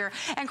easier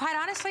and, quite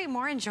honestly,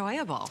 more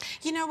enjoyable.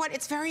 You know what?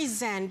 It's very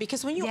zen,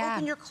 because when you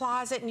open your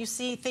closet and you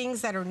see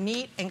things that are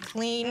neat and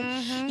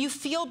clean, you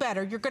feel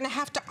better. You're going to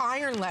have to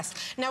iron less.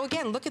 Now,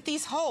 again, look at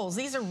these holes.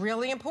 These are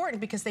really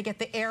important because they get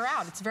the air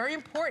out. It's very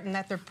important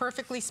that they're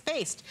perfectly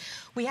spaced.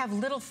 We have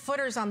little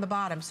footers on the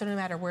bottom, so no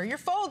matter where you're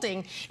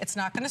folding, it's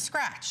not going to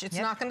scratch. It's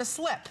not going to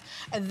slip.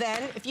 And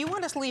then, if you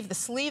want to leave the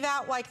sleeve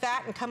out like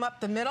that and come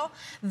up the middle,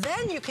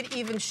 then you could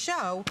even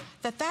show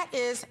that that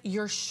is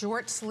your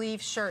short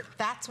sleeve shirt.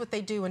 That's what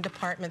they do in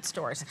department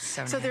stores.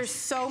 So there's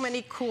so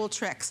many cool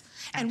tricks.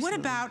 And what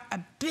about a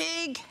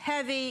big,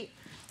 heavy,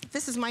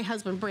 this is my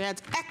husband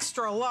Brad's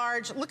extra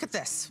large, look at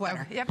this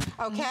sweater.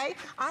 Okay?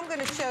 I'm going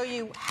to show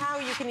you how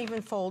you can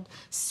even fold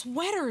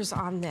sweaters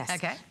on this.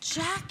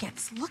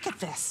 Jackets, look at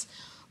this.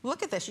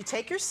 Look at this. You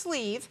take your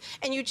sleeve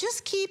and you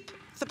just keep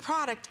the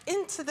product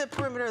into the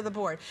perimeter of the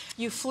board.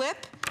 You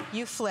flip,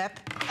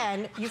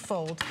 and you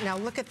fold. Now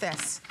look at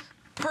this.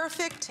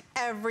 Perfect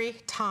every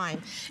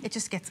time. It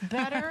just gets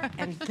better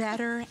and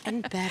better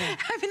and better.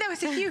 I mean, that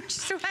was a huge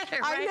sweater,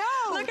 right? I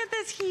know. Look at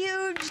this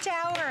huge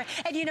tower.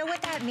 And you know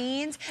what that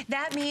means?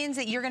 That means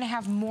that you're going to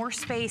have more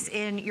space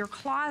in your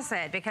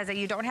closet because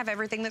you don't have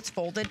everything that's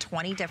folded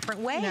 20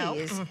 different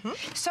ways.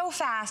 So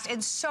fast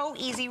and so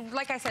easy.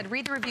 Like I said,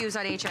 read the reviews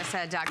on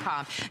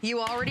hsn.com. You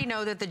already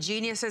know that the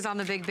geniuses on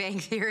The Big Bang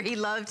Theory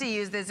love to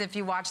use this if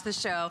you watch the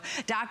show.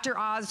 Dr.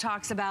 Oz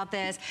talks about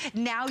this.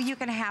 Now you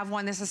can have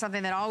one. This is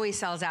something that always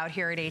sells out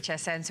here at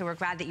HSN, so we're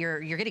glad that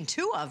you're getting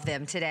 2 of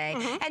them today.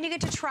 And you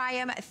get to try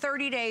them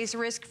 30 days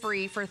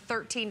risk-free for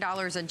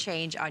 $13 and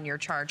change on your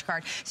charge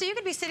card. So you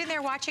could be sitting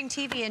there watching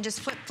TV and just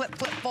flip,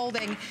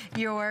 folding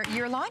your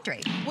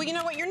laundry. Well, you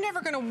know what? You're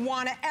never going to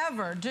want to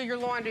ever do your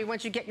laundry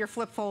once you get your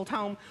flip fold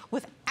home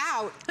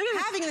without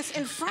having this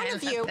in front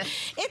of you.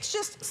 It's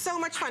just so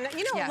much fun.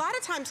 You know, a lot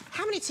of times,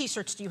 how many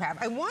t-shirts do you have?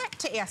 I want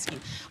to ask you.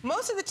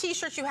 Most of the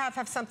t-shirts you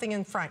have something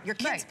in front. Your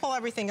kids pull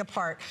everything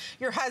apart.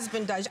 Your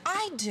husband does.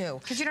 I do.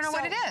 Because you don't know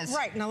what it is.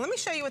 Right. Now, let me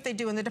show you what they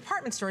do in the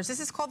department stores.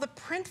 This is called the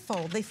print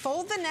fold. They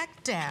fold the neck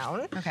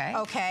down.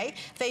 Okay.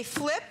 They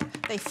flip,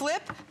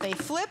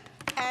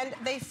 and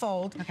they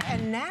fold.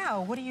 And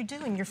now, what are you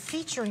doing? You're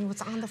featuring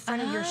what's on the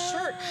front of your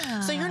shirt.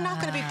 So you're not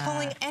going to be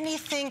pulling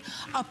anything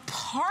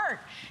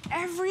apart.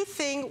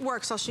 Everything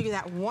works. I'll show you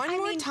that one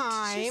more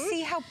time. Did you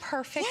see how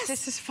perfect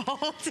this is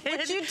folded?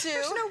 What you do?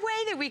 There's no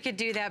way that we could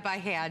do that by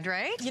hand,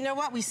 right? You know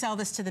what? We sell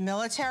this to the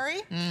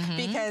military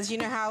because you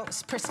know how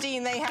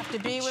pristine they have to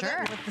be with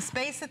it, with the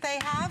space that they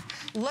have.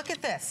 Look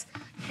at this.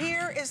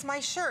 Here is my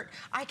shirt.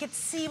 I could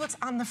see what's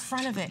on the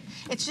front of it.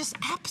 It's just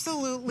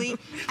absolutely.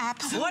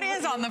 What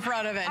is on the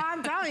front of it?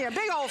 I'm telling you, a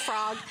big old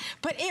frog.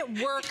 But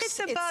it works. It's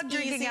about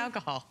drinking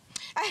alcohol.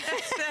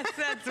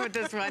 That's what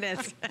this one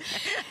is.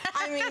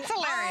 I mean, that's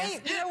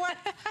hilarious. You know what?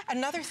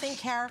 Another thing,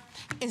 Cara,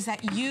 is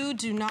that you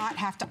do not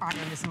have to iron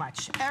as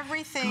much.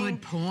 Everything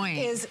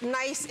is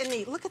nice and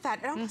neat. Look at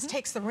that. It almost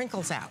takes the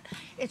wrinkles out.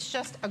 It's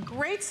just a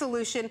great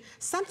solution,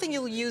 something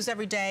you'll use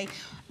every day.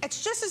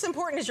 It's just as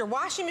important as your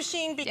washing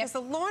machine because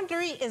the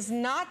laundry is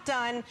not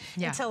done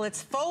until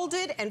it's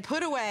folded and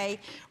put away.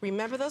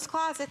 Remember those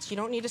closets. You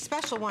don't need a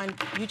special one.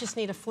 You just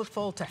need a flip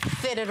fold to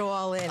fit it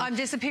all in. I'm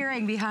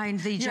disappearing behind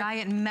the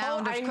giant mound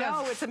of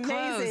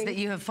clothes that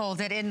you have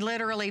folded in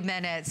literally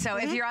minutes. So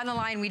if you're on the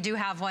line, we do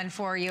have one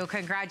for you.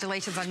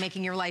 Congratulations on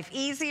making your life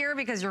easier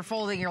because you're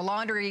folding your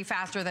laundry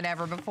faster than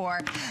ever before.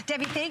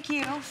 Debbie, thank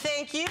you.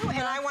 Thank you.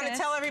 And I want to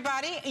tell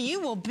everybody,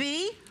 you will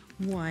be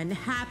one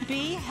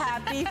happy,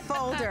 happy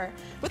folder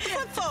with the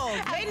foot fold,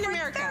 made in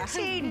America.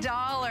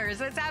 $13.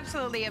 That's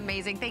absolutely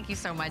amazing. Thank you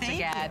so much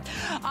again.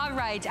 All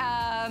right,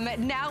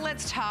 now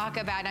let's talk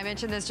about, I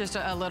mentioned this just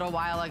a little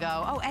while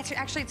ago. Oh,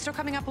 actually, it's still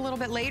coming up a little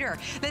bit later.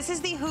 This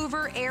is the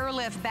Hoover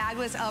Airlift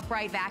Bagless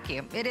Upright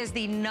Vacuum. It is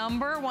the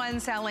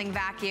 #1 selling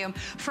vacuum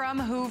from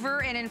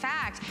Hoover. And in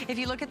fact, if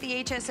you look at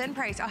the HSN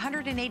price,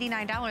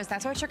 $189,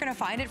 that's what you're gonna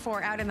find it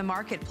for out in the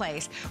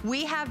marketplace.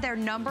 We have their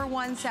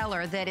 #1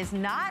 seller that is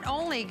not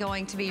only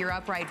going to be your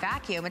upright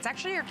vacuum, it's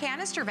actually your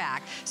canister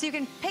vac. So you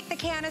can pick the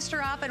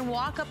canister up and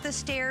walk up the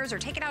stairs or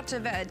take it out to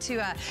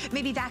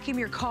maybe vacuum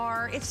your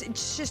car.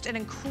 It's just an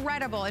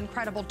incredible,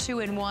 incredible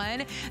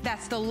 2-in-1.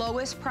 That's the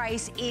lowest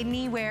price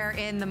anywhere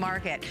in the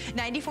market,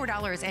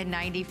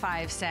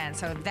 $94.95.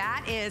 So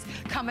that is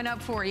coming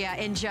up for you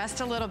in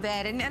just a little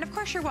bit. And of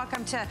course, you're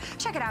welcome to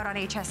check it out on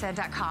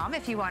hsn.com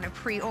if you want to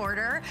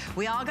pre-order.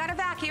 We all got to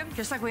vacuum,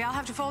 just like we all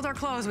have to fold our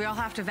clothes. We all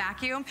have to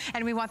vacuum,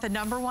 and we want the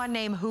 #1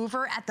 name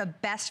Hoover at the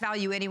best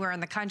value anywhere in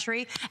the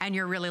country, and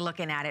you're really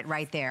looking at it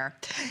right there.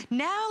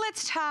 Now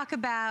let's talk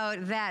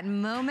about that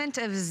moment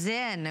of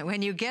zen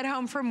when you get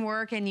home from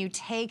work and you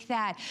take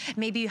that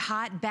maybe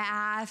hot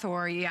bath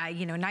or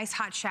nice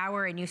hot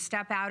shower and you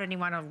step out and you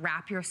want to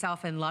wrap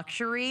yourself in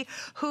luxury.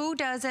 Who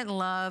doesn't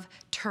love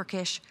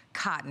Turkish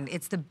cotton?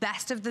 It's the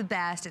best of the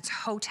best. It's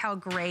hotel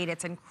grade.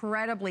 It's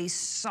incredibly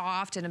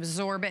soft and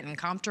absorbent and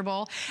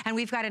comfortable. And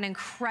we've got an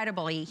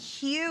incredibly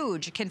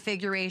huge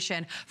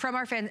configuration from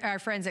our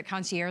friends at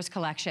Concierge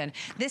Collection.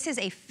 This is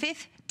a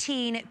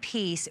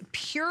 15-piece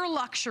pure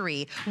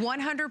luxury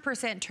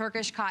 100%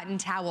 Turkish cotton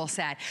towel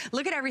set.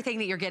 Look at everything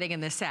that you're getting in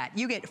this set.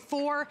 You get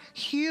 4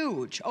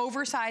 huge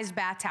oversized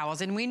bath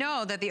towels, and we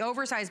know that the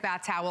oversized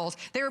bath towels,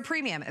 they're a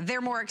premium,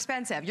 they're more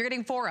expensive. You're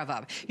getting 4 of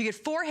them. You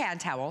get 4 hand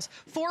towels,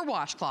 4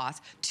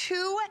 washcloths,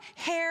 2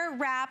 hair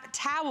wrap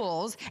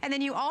towels, and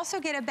then you also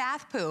get a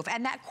bath poof,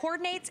 and that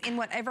coordinates in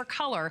whatever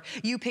color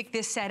you pick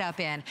this set up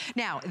in.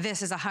 Now,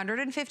 this is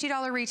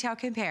 $150 retail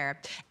compare.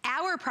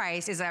 Our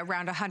price is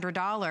around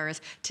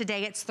 $100.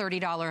 Today it's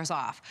 $30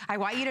 off. I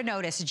want you to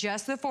notice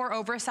just the 4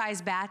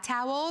 oversized bath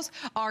towels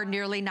are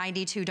nearly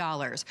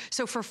 $92.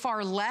 So for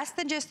far less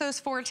than just those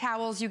 4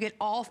 towels, you get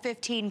all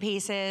 15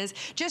 pieces.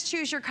 Just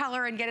choose your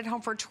color and get it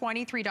home for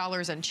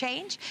 $23 and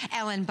change.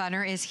 Ellen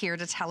Bunner is here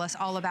to tell us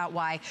all about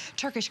why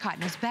Turkish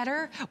cotton is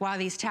better, why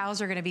these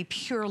towels are gonna be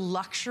pure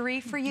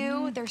luxury for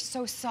you. They're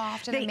so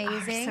soft and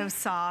amazing. They are so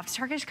soft.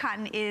 Turkish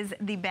cotton is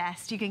the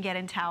best you can get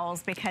in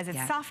towels because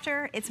it's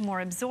softer, it's more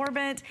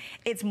absorbent,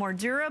 it's more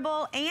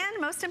durable, and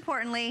most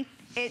importantly,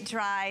 it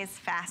dries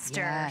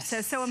faster.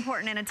 Yes. So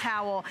important in a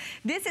towel.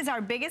 This is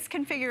our biggest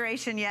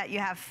configuration yet. You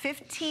have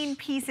 15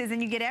 pieces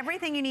and you get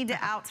everything you need to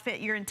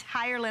outfit your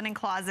entire linen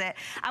closet.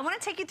 I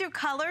want to take you through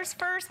colors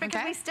first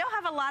because we still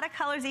have a lot of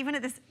colors even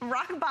at this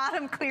rock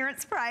bottom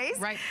clearance price.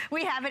 Right.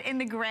 We have it in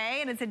the gray,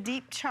 and it's a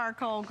deep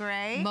charcoal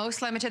gray.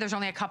 Most limited, there's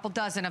only a couple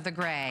dozen of the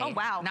gray. Oh,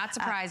 wow. Not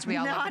surprised, we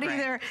all love the gray.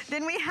 Not either.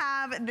 Then we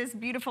have this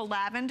beautiful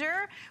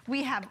lavender.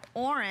 We have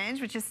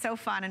orange, which is so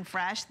fun and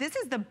fresh. This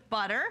is the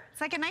butter. It's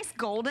like a nice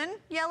golden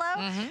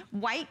yellow.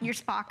 White, your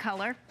spa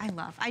color. I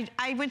love.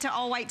 I went to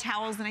all white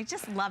towels and I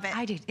just love it.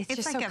 I do. It's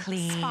just like so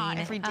clean. Spa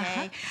every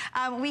day.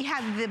 We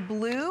have the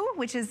blue,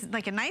 which is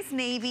like a nice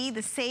navy.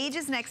 The sage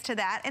is next to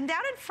that. And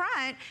down in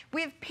front,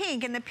 we have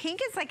pink. And the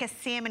pink is like a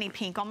salmony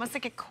pink, almost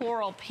like a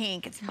coral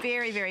pink. It's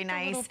very, very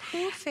nice. Little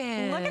poof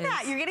is. Look at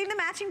that. You're getting the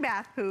matching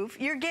bath poof.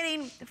 You're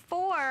getting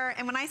 4,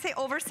 and when I say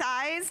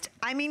oversized,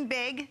 I mean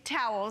big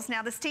towels.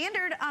 Now, the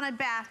standard on a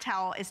bath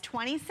towel is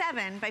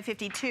 27 by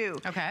 52.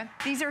 Okay.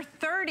 These are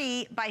 30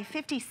 by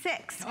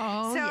 56.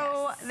 Oh,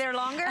 so they're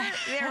longer,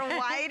 they're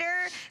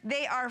wider,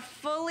 they are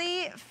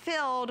fully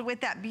filled with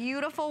that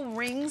beautiful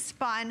ring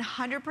spun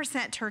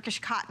 100% Turkish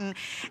cotton.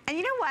 And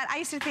you know what? I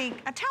used to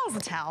think a towel's a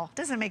towel.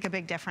 Doesn't make a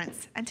big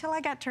difference until I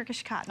got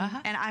Turkish cotton.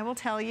 And I will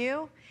tell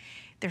you,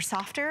 they're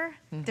softer,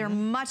 they're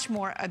much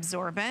more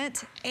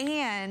absorbent,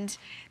 and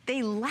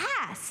they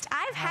last.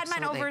 I've had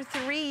mine over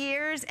 3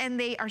 years and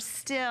they are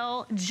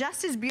still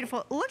just as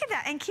beautiful. Look at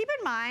that, and keep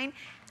in mind,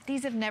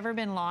 these have never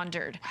been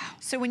laundered.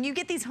 So when you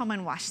get these home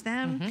and wash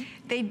them,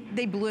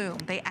 they bloom.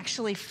 They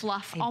actually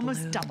fluff,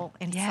 almost double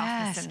in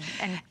softness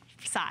and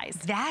size.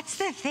 That's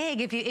the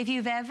thing. If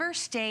you've ever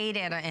stayed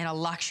in a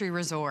luxury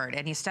resort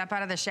and you step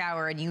out of the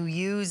shower and you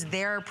use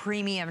their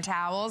premium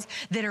towels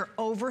that are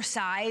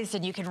oversized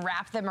and you can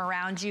wrap them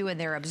around you and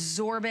they're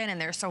absorbent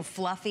and they're so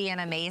fluffy and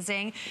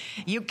amazing,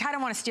 you kind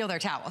of want to steal their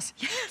towels.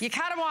 You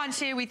kind of want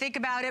to. We think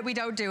about it. We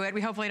don't do it.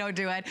 We hopefully don't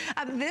do it.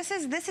 This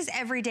is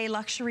everyday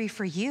luxury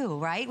for you,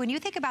 right? When you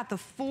think about the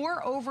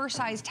 4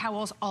 oversized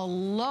towels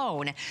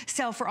alone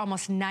sell for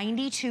almost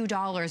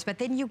 $92, but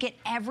then you get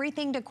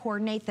everything to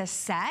coordinate the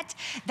set.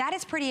 set. That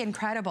is pretty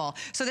incredible.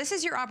 So this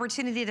is your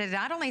opportunity to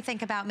not only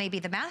think about maybe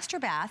the master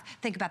bath,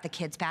 think about the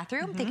kids'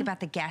 bathroom, think about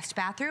the guest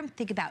bathroom,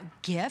 think about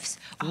gifts,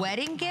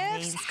 wedding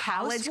gifts,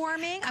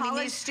 housewarming.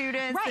 College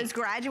students, right. those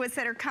graduates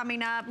that are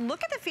coming up.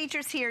 Look at the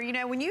features here. You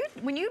know, when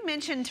you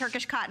mention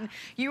Turkish cotton,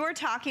 you are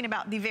talking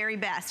about the very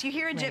best. You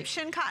hear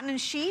Egyptian cotton and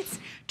sheets.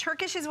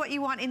 Turkish is what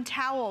you want in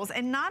towels.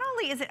 And not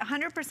only is it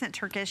 100%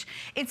 Turkish,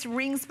 it's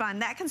ring spun.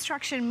 That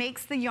construction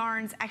makes the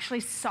yarns actually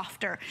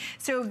softer,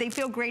 so they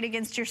feel great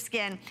against your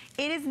skin.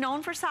 It is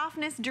known for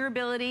softness,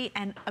 durability,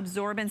 and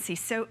absorbency.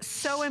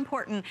 So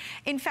important.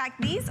 In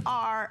fact, these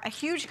are a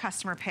huge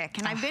customer pick,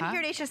 and I've been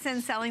here at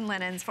HSN selling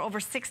linens for over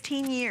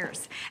 16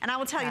 years. And I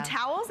will tell you,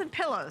 towels and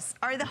pillows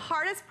are the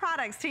hardest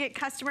products to get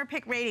customer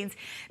pick ratings.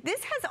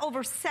 This has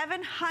over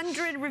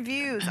 700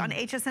 reviews on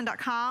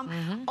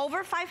hsn.com.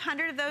 Over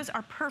 500 of those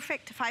are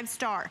perfect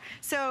 5-star.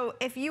 So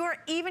if you are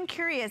even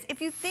curious,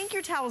 if you think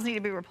your towels need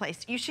to be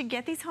replaced, you should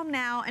get these home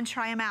now and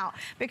try them out,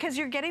 because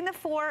you're getting the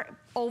 4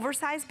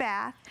 oversized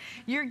bath.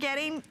 You're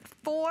getting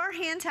 4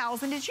 hand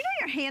towels. And did you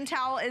know your hand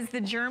towel is the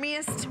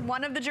germiest,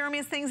 one of the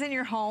germiest things in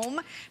your home,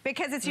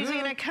 because it's usually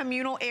in a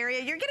communal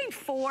area. You're getting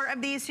 4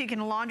 of these so you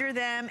can launder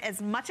them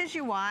as much as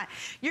you want.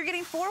 You're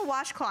getting 4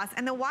 washcloths.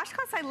 And the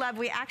washcloths I love,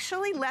 we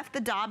actually left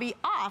the dobby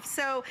off.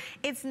 So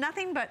it's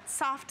nothing but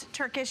soft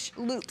Turkish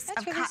loops of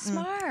cotton. That's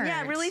really smart.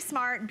 Yeah, really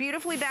smart.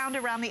 Beautifully bound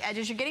around the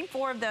edges. You're getting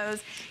 4 of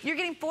those. You're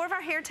getting 4 of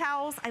our hair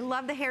towels. I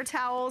love the hair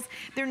towels.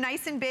 They're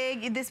nice and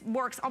big. This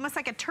works almost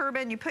like a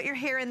turban. You put your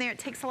hair in there. It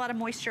takes a lot of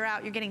moisture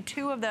out. You're getting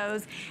 2 of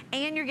those.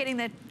 And you're getting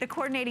the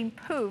coordinating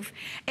poof.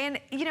 And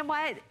you know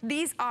what?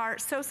 These are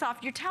so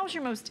soft. Your towel's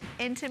your most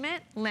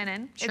intimate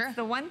linen. Sure. It's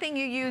the one thing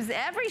you use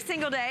every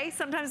single day,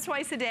 sometimes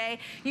twice a day.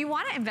 You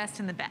want to invest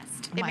in the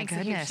best. It makes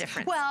a huge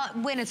difference. Well,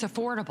 when it's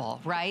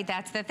affordable, right?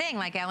 That's the thing.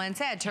 Like Ellen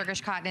said,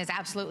 Turkish cotton is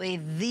absolutely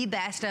the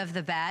best of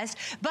the best.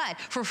 But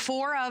for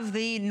 4 of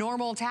the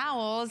normal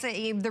towels,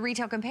 the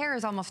retail compare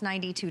is almost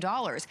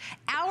 $92.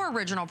 Our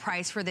original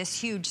price for this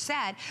huge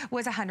set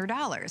was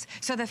 $100.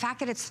 So the fact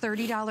that it's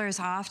 $30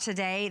 off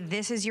today,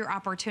 this is your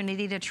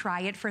opportunity to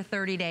try it for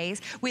 30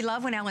 days. We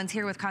love when Ellen's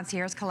here with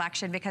Concierge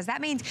Collection, because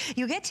that means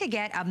you get to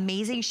get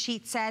amazing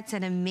sheet sets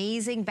and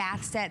amazing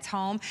bath sets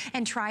home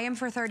and try them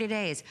for 30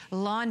 days.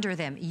 Launder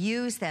them,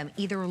 use them,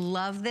 either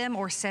love them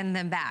or send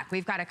them back.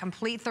 We've got a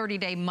complete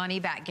 30-day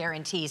money-back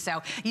guarantee,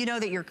 so you know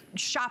that you're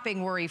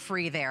shopping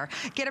worry-free there.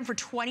 Get them for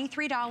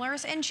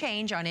 $23 and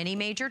change on any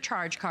major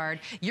charge card.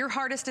 Your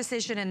hardest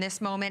decision in this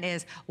moment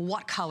is,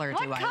 what color do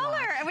I want? What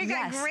color? And we've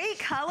got great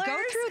colors.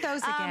 Go through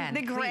those again,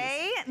 the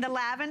gray, the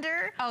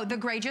lavender. Oh, the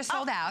gray just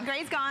sold out.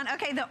 Gray's gone.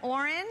 Okay, the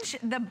orange,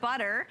 the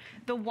butter,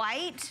 the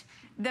white,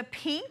 the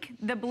pink,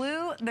 the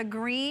blue, the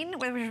green,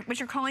 which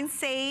you're calling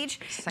sage.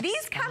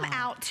 These come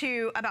out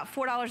to about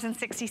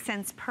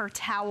 $4.60 per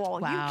towel.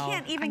 Wow. You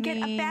can't even get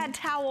a bad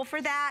towel for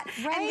that.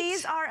 Right? And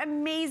these are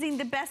amazing,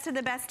 the best of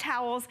the best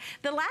towels.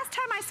 The last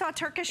time I saw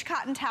Turkish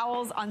cotton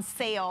towels on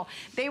sale,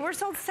 they were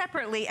sold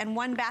separately, and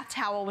one bath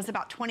towel was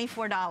about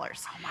 $24. Oh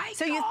my gosh.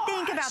 So you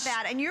think about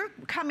that, and you're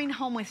coming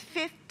home with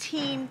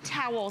 15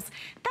 towels.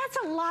 That's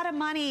a lot of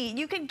money.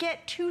 You could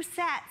get 2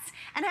 sets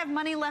and have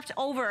money left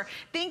over.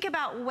 Think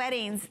about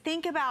weddings.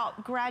 Think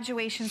about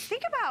graduations.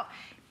 Think about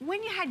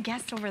when you had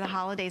guests over the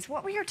holidays,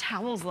 what were your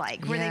towels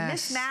like? Were they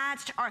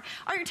mismatched? Are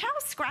your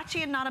towels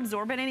scratchy and not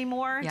absorbent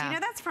anymore? Do you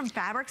know that's from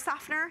fabric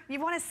softener? You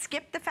want to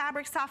skip the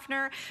fabric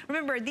softener.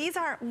 Remember, these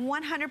are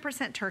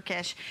 100%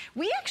 Turkish.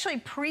 We actually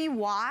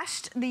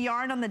pre-washed the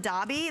yarn on the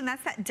dobby, and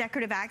that's that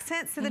decorative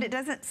accent, so that it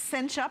doesn't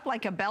cinch up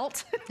like a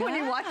belt when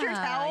you wash your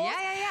towels.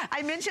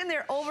 I mentioned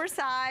they're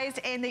oversized,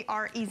 and they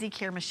are easy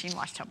care machine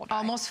wash tumble dry.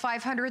 Almost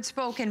 500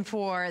 spoken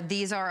for.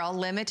 These are a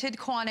limited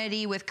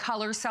quantity with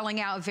color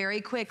selling out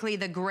very quickly.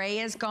 The gray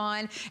is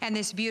gone, and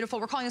this beautiful,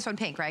 we're calling this one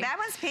pink, right? That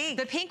one's pink.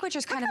 The pink, which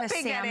is kind of a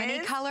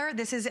salmon-y color.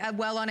 This is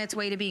well on its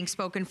way to being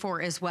spoken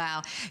for as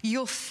well.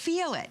 You'll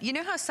feel it. You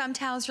know how some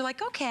towels you're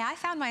like, okay, I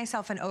found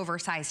myself an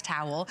oversized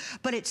towel,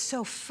 but it's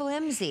so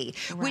flimsy.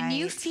 When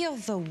you feel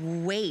the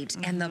weight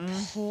and the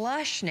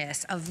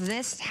plushness of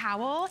this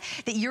towel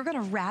that you're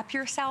gonna wrap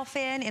yourself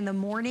in the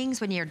mornings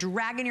when you're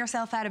dragging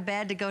yourself out of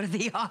bed to go to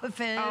the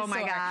office. Oh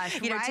my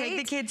gosh, you know, take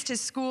the kids to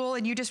school,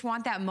 and you just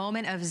want that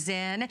moment of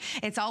zen.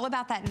 It's all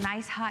about that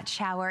nice hot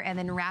shower and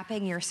then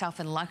wrapping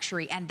yourself in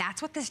luxury, and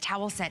that's what this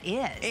towel set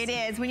is. It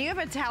is. When you have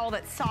a towel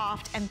that's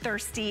soft and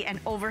thirsty and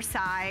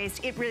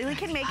oversized, it really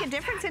can make a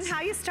difference in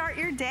how you start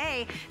your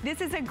day. This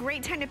is a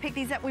great time to pick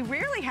these up. We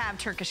rarely have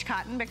Turkish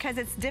cotton because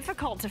it's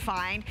difficult to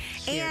find,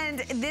 and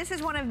this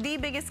is one of the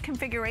biggest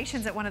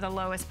configurations at one of the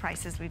lowest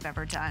prices we've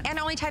ever done. And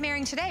only time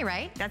airing today,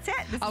 right? That's it.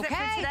 This is it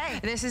for today.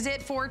 This is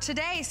it for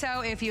today.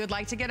 So if you would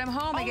like to get them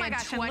home, again,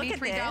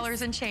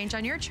 $23 and change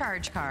on your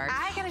charge card.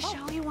 I gotta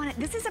show you one.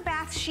 This is a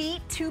bath sheet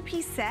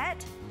 2-piece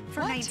set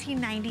for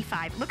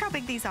 $19.95. Look how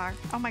big these are.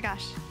 Oh my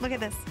gosh, look at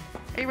this.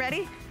 Are you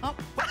ready? Oh.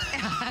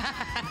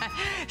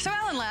 So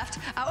Ellen left.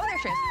 Oh, there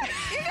she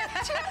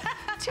is.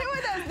 2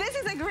 of those. This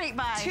is a great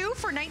buy. 2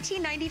 for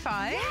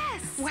 $19.95?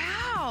 Yes.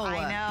 Wow.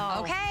 I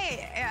know.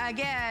 Okay,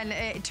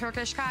 again,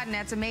 Turkish cotton,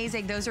 that's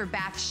amazing. Those are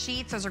bath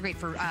sheets. Those are great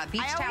for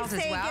beach towels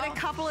as well. I always say get a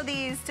couple of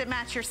these to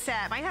match your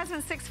set. My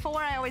husband's 6'4".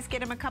 I always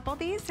get him a couple of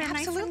these. They're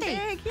Absolutely. nice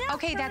and big. Yeah,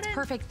 okay, that's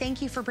perfect.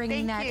 Thank you for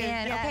bringing that in.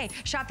 Yes. Okay,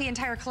 shop the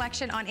entire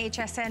collection on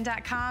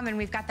hsn.com, and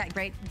we've got that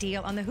great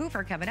deal on the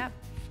Hoover coming up.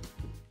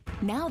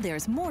 Now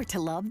there's more to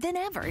love than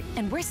ever,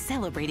 and we're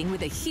celebrating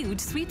with a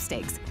huge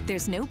sweepstakes.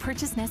 There's no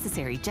purchase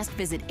necessary. Just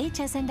visit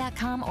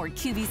hsn.com or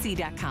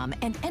qvc.com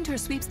and enter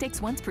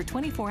sweepstakes once per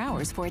 24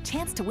 hours for a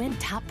chance to win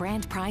top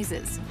brand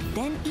prizes.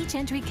 Then each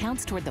entry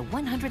counts toward the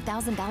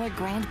 $100,000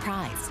 grand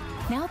prize.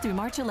 Now through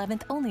March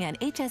 11th, only on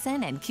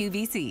HSN and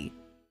QVC.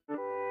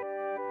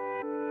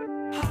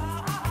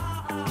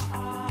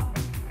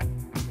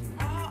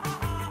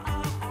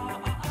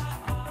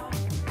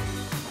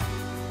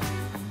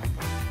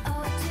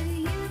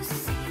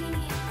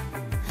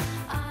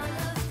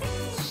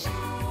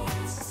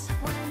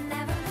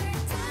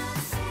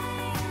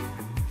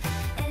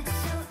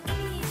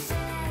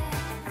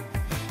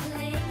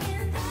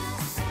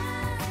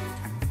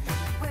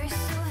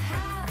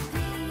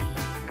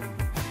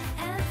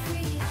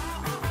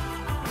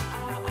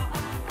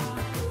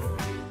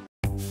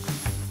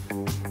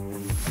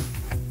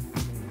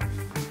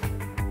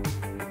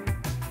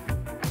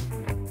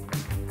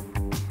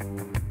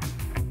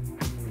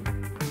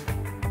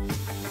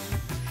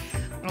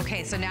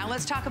 Okay, so now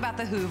let's talk about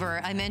the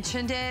Hoover. I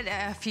mentioned it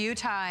a few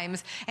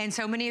times, and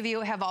so many of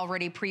you have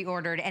already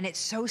pre-ordered, and it's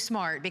so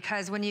smart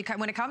because when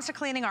it comes to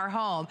cleaning our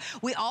home,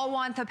 we all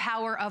want the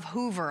power of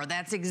Hoover.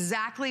 That's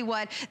exactly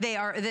what they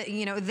are.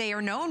 They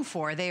are known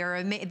for.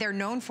 They're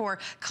known for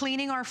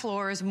cleaning our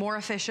floors more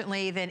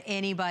efficiently than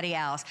anybody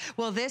else.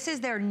 Well, this is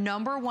their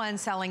 #1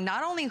 selling,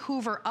 not only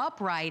Hoover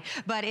upright,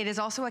 but it is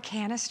also a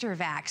canister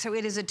vac. So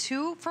it is it's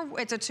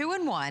a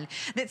 2-in-1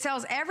 that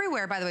sells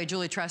everywhere. By the way,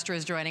 Julie Truster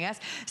is joining us.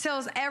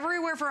 Sells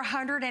everywhere for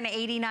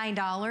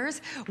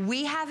 $189.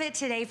 We have it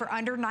today for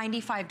under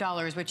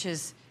 $95, which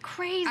is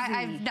crazy.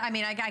 I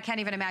mean, I can't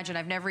even imagine.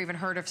 I've never even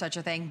heard of such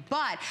a thing.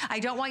 But I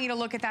don't want you to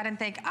look at that and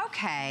think,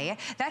 okay,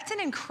 that's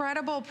an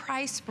incredible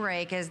price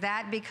break. Is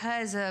that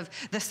because of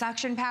the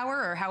suction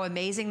power or how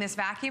amazing this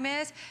vacuum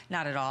is?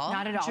 Not at all.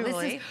 Not at all. Julie?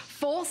 This is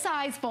full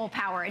size, full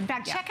power. In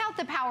fact, check out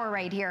the power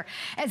right here.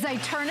 As I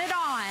turn it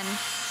on,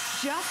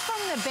 just from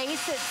the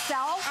base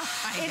itself,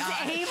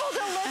 it's able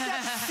to lift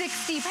up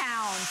 60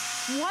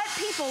 pounds. What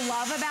people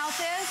love about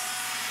this,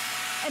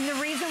 and the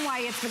reason why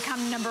it's become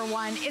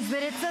 #1 is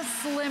that it's a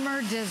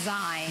slimmer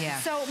design.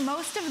 Yeah. So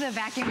most of the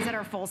vacuums that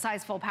are full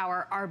size, full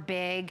power are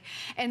big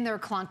and they're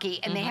clunky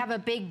and they have a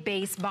big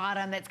base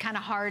bottom that's kind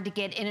of hard to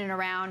get in and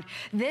around.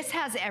 This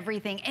has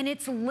everything, and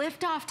it's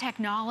liftoff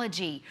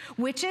technology,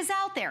 which is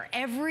out there.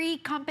 Every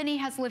company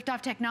has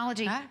liftoff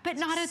technology, but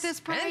not at this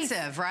price.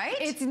 Expensive, right?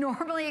 It's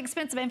normally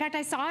expensive. In fact,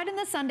 I saw it in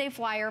the Sunday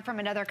flyer from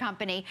another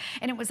company,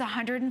 and it was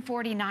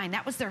 $149.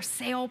 That was their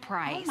sale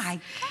price. Oh my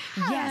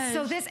gosh. Yes,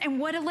 so this, and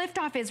what a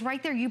liftoff is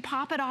right there. You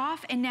pop it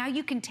off, and now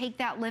you can take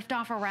that lift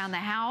off around the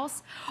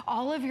house.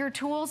 All of your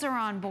tools are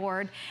on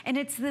board, and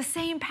it's the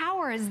same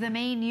power as the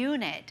main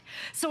unit.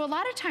 So a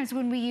lot of times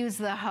when we use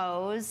the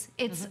hose,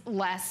 it's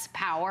less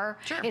power.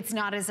 Sure. It's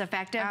not as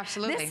effective.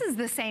 Absolutely. This is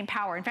the same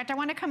power. In fact, I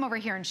want to come over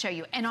here and show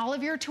you, and all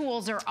of your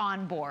tools are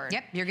on board.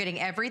 Yep, you're getting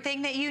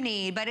everything that you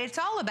need, but it's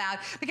all about,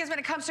 because when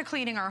it comes to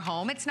cleaning our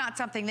home, it's not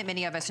something that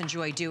many of us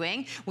enjoy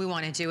doing. We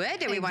want to do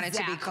it, and we want it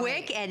to be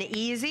quick and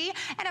easy.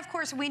 And of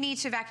course, we need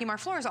to vacuum our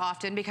floors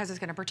often because it's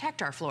going to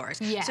protect our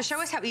floors. Yes. So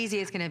show us how easy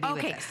it's going to be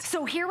with this.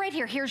 Okay, so right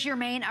here, here's your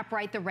main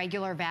upright, the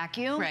regular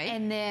vacuum. Right.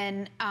 And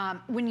then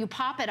when you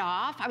pop it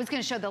off, I was going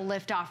to show the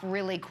lift off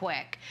really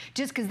quick,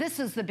 just because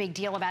this is the big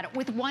deal about it.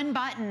 With one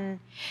button,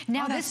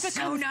 now this becomes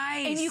so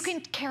nice. And you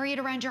can carry it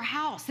around your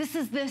house. This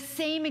is the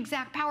same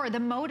exact power. The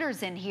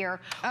motor's in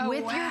here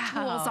with your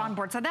tools on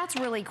board. So that's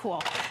really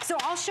cool. So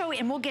I'll show you,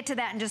 and we'll get to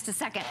that in just a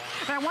second.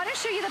 But I want to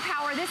show you the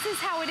power. This is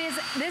how it is.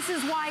 This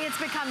is why it's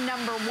become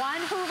 #1,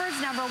 Hoover's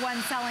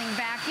 #1 selling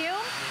vacuum.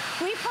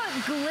 We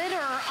put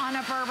glitter on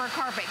a Berber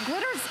carpet.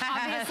 Glitter's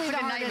obviously the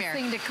hardest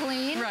thing to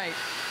clean. Right.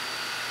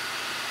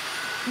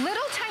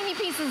 Little tiny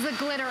pieces of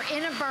glitter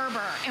in a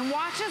Berber, and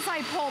watch as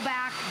I pull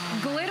back.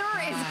 Glitter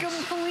is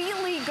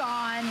completely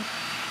gone.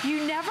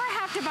 You never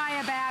have to buy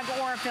a bag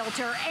or a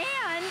filter,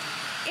 and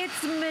it's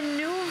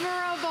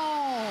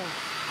maneuverable.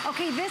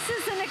 Okay, this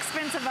is an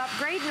expensive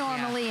upgrade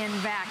normally in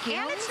vacuums.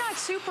 And it's not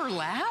super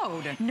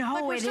loud. No,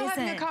 like we're it still isn't.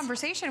 having a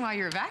conversation while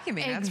you're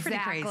vacuuming. That's pretty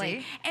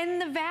crazy.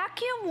 And the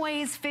vacuum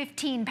weighs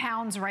 15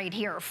 pounds right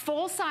here.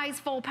 Full size,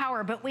 full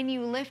power. But when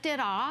you lift it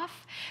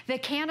off, the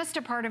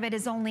canister part of it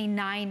is only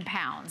 9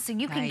 pounds. So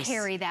you can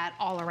carry that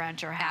all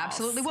around your house.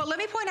 Absolutely. Well, let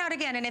me point out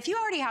again, and if you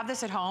already have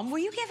this at home, will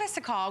you give us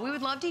a call? We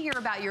would love to hear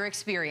about your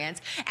experience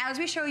as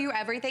we show you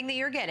everything that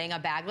you're getting. A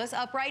bagless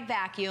upright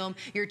vacuum,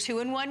 your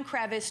 2-in-1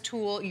 crevice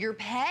tool, your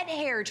pen pet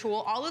hair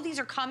tool. All of these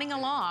are coming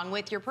along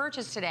with your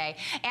purchase today.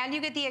 And you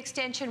get the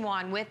extension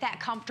wand with that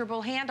comfortable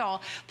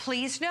handle.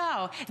 Please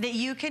know that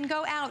you can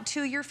go out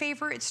to your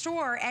favorite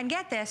store and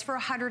get this for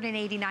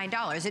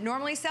 $189. It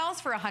normally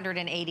sells for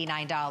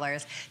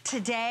 $189.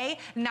 Today,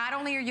 not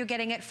only are you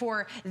getting it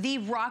for the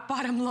rock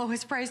bottom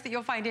lowest price that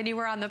you'll find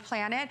anywhere on the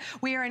planet,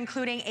 we are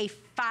including a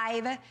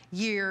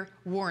 5-year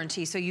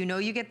warranty. So you know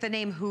you get the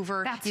name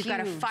Hoover. You've got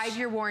a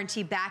 5-year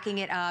warranty backing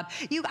it up.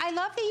 I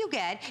love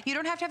that you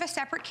don't have to have a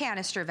separate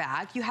canister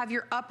vac. You have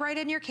your upright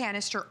and your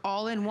canister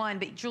all in one.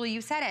 But Julie,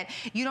 you said it,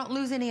 you don't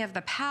lose any of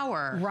the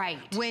power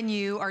when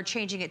you are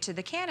changing it to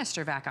the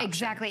canister vac option.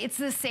 Exactly. It's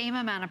the same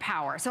amount of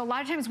power. So a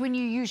lot of times when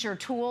you use your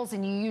tools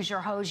and you use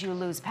your hose, you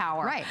lose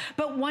power. Right.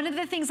 But one of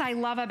the things I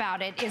love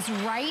about it is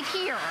right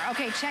here,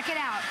 okay, check it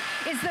out,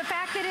 is the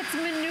fact that it's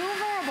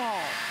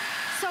maneuverable.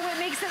 So it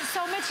makes it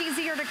so much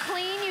easier to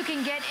clean. You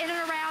can get in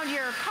and around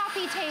your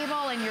coffee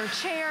table and your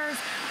chairs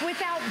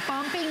without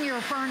bumping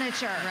your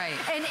furniture. Right.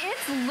 And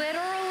it's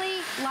literally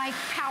like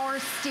power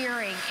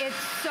steering. It's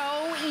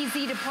so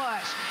easy to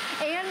push.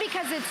 And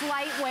because it's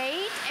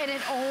lightweight and it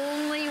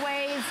only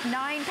weighs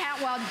 9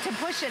 pounds, well, to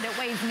push it, it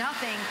weighs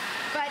nothing.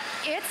 But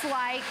it's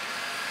like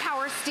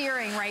power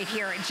steering right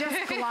here. It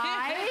just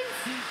glides.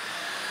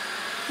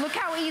 Look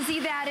how easy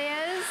that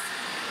is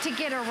to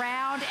get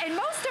around. And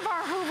most of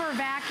our Hoover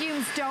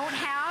vacuums don't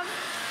have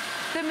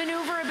the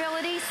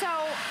maneuverability,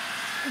 so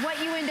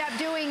what you end up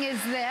doing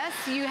is this.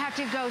 You have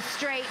to go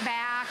straight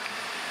back,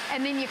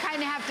 and then you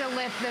kind of have to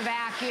lift the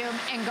vacuum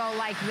and go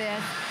like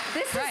this.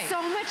 This is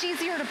so much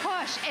easier to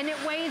push, and it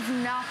weighs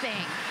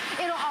nothing.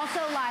 It'll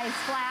also lie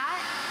flat.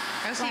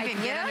 So you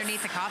can get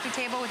underneath the coffee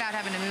table without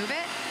having to move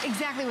it?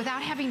 Exactly,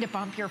 without having to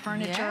bump your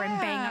furniture and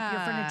bang up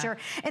your furniture.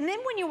 And then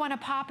when you want to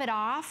pop it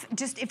off,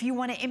 just if you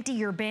want to empty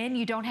your bin,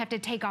 you don't have to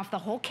take off the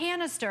whole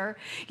canister.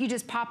 You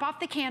just pop off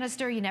the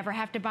canister. You never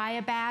have to buy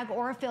a bag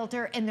or a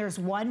filter. And there's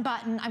one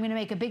button. I'm going to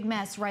make a big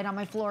mess right on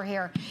my floor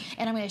here.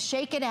 And I'm going to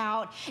shake it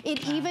out.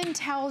 It even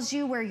tells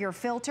you where your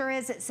filter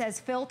is. It says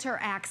filter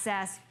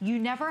access. You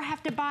never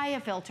have to buy a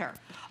filter.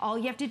 All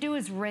you have to do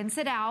is rinse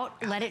it out,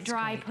 let it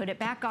dry, put it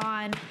back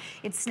on.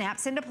 It snaps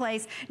into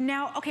place.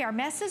 Now, okay, our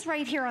mess is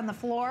right here on the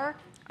floor.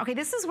 Okay,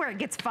 this is where it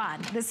gets fun.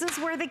 This is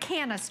where the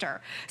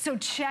canister. So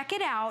check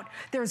it out.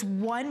 There's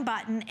one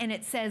button and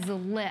it says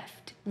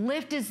lift.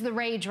 Lift is the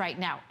rage right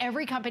now.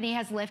 Every company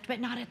has lift,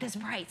 but not at this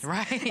price.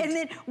 Right. And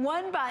then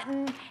one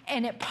button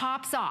and it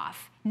pops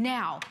off.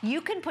 Now, you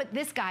can put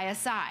this guy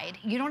aside.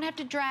 You don't have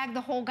to drag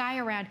the whole guy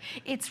around.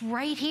 It's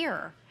right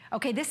here.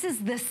 Okay, this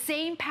is the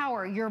same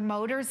power. Your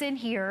motor's in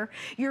here.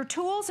 Your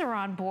tools are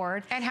on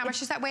board. And how much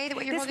does that weigh,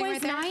 what you're holding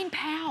right there? This weighs 9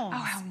 pounds.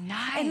 Oh, how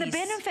nice. And the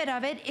benefit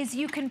of it is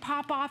you can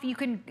pop off, you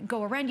can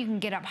go around, you can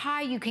get up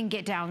high, you can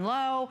get down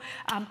low.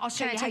 I'll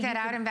show you how you take that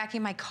out and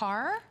vacuum my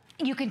car?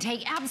 You can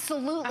take,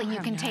 absolutely,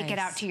 you can take it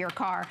out to your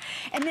car.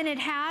 And then it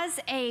has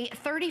a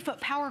 30-foot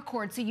power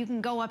cord so you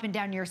can go up and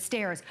down your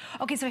stairs.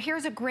 Okay, so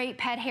here's a great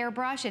pet hair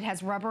brush. It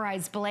has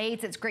rubberized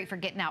blades. It's great for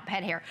getting out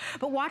pet hair.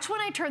 But watch when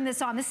I turn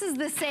this on. This is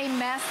the same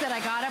mess that I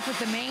got up with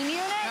the main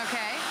unit.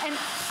 Okay. And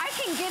I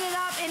can get it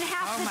up in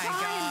half the time.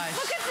 Gosh.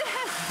 Look at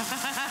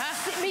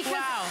this.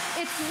 Because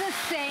it's the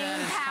same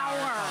power.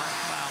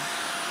 Wow.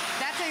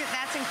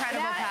 That's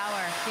incredible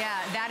power. Yeah,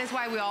 that is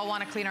why we all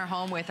want to clean our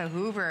home with a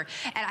Hoover.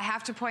 And I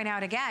have to point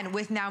out again,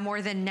 with now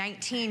more than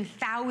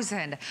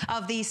 19,000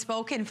 of these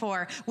spoken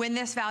for, when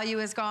this value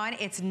is gone,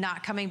 it's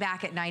not coming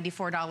back at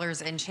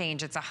 $94 and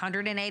change. It's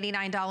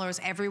 $189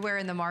 everywhere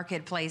in the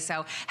marketplace.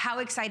 So how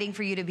exciting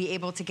for you to be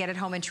able to get it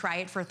home and try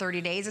it for 30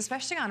 days,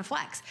 especially on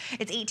Flex.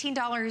 It's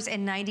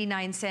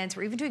 $18.99.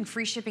 We're even doing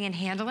free shipping and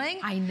handling.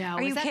 I know.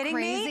 Are you kidding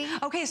me?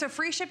 Okay, so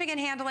free shipping and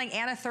handling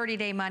and a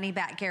 30-day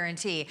money-back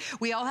guarantee.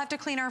 We all have to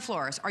clean our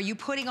floors. Are you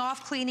putting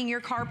off cleaning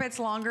your carpets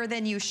longer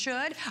than you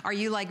should? Are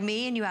you like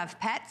me and you have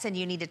pets and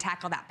you need to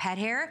tackle that pet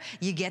hair?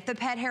 You get the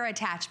pet hair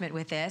attachment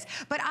with this.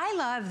 But I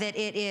love that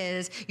it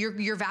is,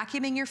 you're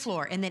vacuuming your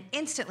floor and then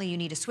instantly you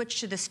need to switch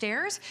to the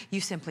stairs.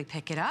 You simply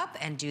pick it up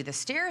and do the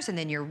stairs and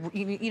then you're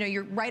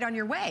right on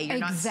your way. You're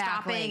not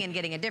stopping and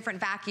getting a different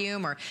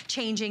vacuum or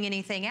changing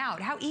anything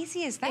out. How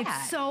easy is that?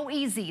 It's so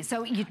easy.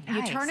 So you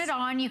turn it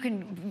on, you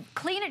can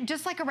clean it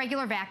just like a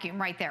regular vacuum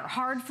right there.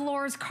 Hard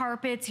floors,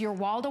 carpets, your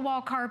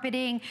wall-to-wall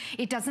carpeting.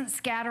 It doesn't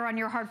scatter on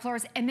your hard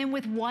floors. And then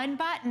with one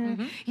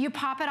button, you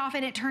pop it off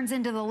and it turns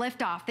into the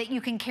lift off that you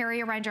can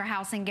carry around your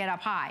house and get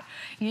up high.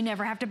 You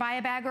never have to buy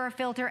a bag or a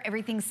filter.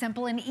 Everything's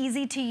simple and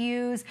easy to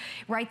use.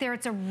 Right there,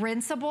 it's a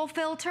rinseable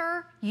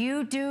filter.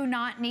 You do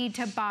not need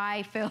to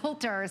buy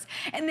filters.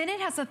 And then it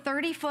has a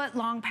 30-foot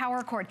long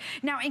power cord.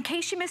 Now, in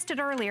case you missed it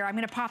earlier, I'm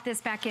gonna pop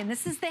this back in.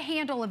 This is the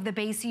handle of the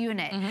base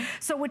unit.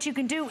 So what you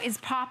can do is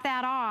pop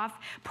that off,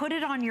 put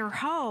it on your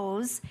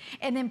hose,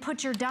 and then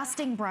put your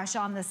dusting brush brush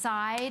on the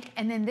side,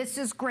 and then this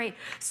is great.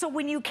 So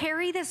when you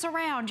carry this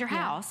around your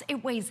house,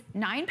 it weighs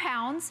 9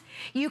 pounds.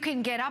 You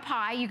can get up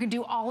high. You can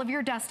do all of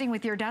your dusting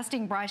with your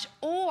dusting brush,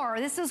 or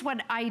this is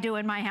what I do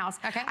in my house.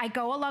 I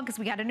go along, because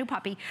we got a new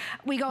puppy,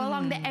 we go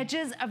along the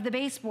edges of the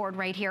baseboard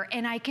right here,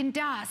 and I can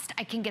dust.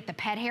 I can get the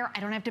pet hair.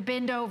 I don't have to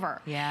bend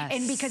over.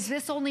 And because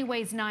this only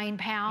weighs 9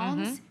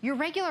 pounds, your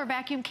regular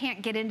vacuum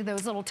can't get into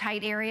those little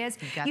tight areas.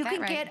 You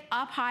can get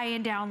up high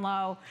and down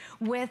low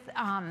with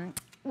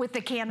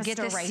the canister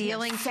Get the right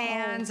ceiling here.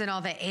 fans and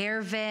all the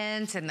air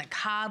vents and the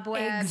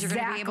cobwebs. You're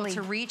gonna be able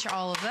to reach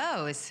all of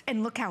those.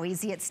 And look how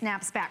easy it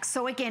snaps back.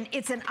 So again,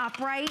 it's an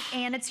upright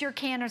and it's your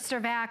canister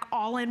vac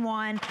all in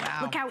one.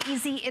 Look how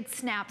easy it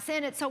snaps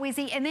in. It's so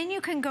easy. And then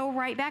you can go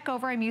right back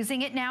over. I'm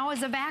using it now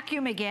as a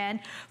vacuum again.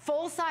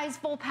 Full size,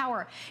 full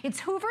power. It's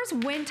Hoover's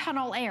Wind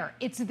Tunnel Air.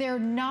 It's their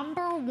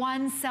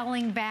 #1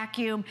 selling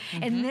vacuum.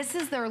 And this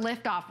is their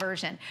liftoff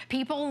version.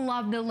 People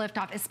love the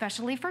liftoff,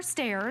 especially for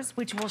stairs,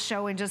 which we'll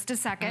show in just a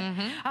second.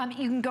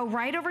 You can go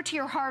right over to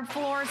your hard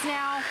floors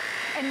now,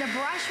 and the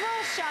brush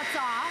roll shuts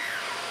off,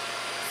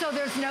 so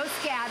there's no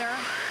scatter.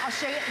 I'll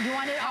show you. You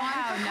want it on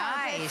for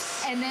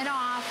carpets, and then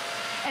off.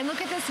 And look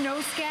at this,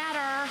 no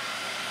scatter.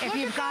 If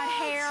you've got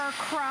hair,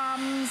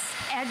 crumbs,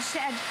 edge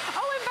to edge.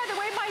 Oh, and by the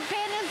way, my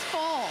bin is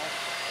full.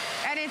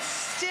 And it's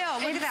still,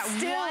 look at that,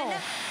 one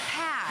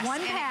pass.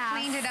 One pass. It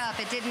cleaned it up.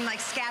 It didn't like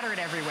scatter it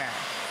everywhere.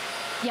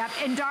 Yep,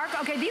 and dark,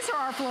 okay, these are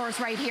our floors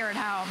right here at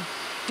home.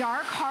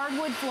 Dark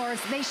hardwood floors,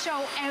 they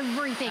show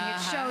everything.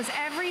 It shows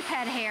every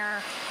pet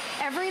hair,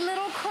 every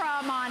little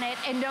crumb on it,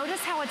 and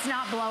notice how it's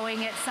not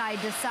blowing it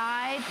side to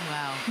side.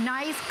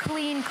 Nice,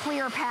 clean,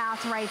 clear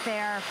path right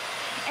there.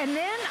 And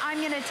then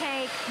I'm gonna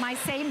take my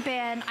same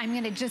bin, I'm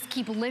gonna just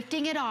keep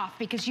lifting it off,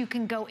 because you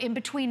can go in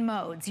between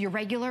modes, your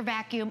regular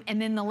vacuum and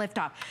then the lift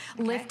off.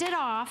 Lift it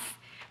off.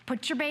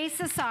 Put your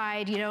base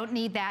aside, you don't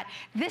need that.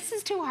 This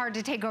is too hard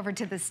to take over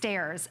to the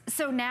stairs.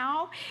 So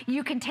now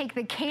you can take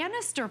the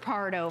canister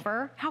part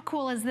over. How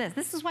cool is this?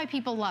 This is why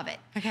people love it.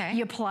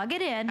 You plug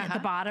it in at the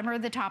bottom or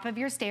the top of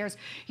your stairs.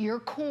 Your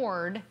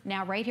cord,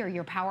 now right here,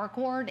 your power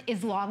cord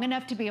is long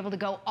enough to be able to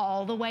go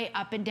all the way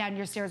up and down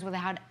your stairs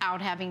without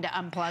having to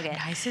unplug it.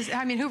 Nice.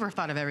 I mean, Hoover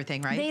thought of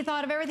everything, right? They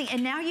thought of everything.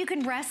 And now you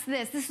can rest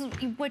this. This is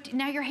what,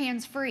 now your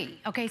hand's free.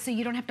 Okay, so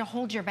you don't have to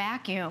hold your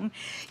vacuum.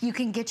 You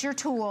can get your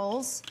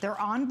tools. They're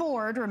on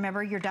board.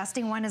 Remember, your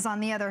dusting one is on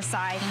the other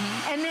side.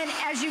 And then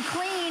as you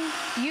clean,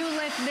 you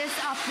lift this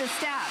up the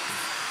steps.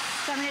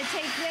 So I'm gonna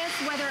take this,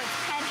 whether it's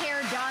pet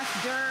hair, dust,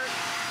 dirt,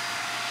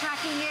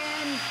 tracking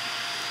in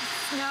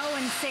snow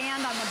and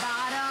sand on the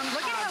bottom.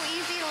 Look at how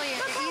easily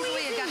it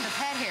got the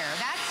pet hair.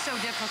 That's so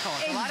difficult.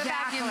 A lot of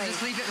vacuums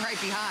just leave it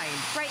right behind.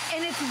 Right,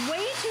 and it's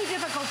way too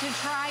difficult to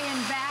try and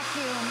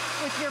vacuum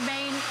with your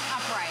main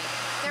upright.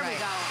 There we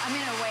go. I'm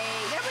gonna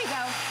wait. There we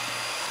go.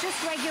 Just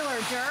regular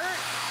dirt.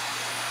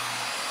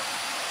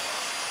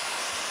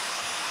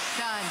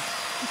 Done.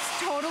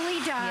 It's totally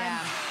done.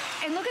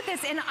 And look at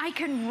this, and I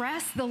can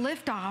rest the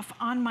lift off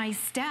on my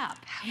step.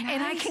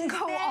 And I can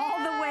go all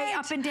the way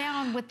up and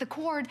down with the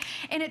cord.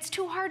 And it's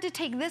too hard to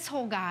take this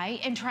whole guy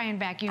and try and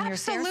vacuum your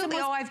stairs. Absolutely.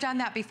 Oh, I've done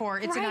that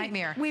before. It's a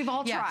nightmare. We've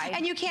all tried.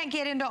 And you can't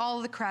get into all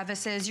of the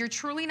crevices. You're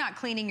truly not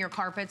cleaning your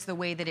carpets the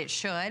way that it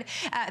should.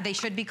 They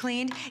should be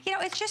cleaned. You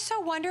know, it's just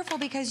so wonderful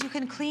because you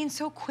can clean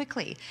so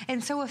quickly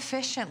and so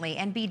efficiently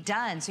and be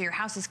done. So your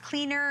house is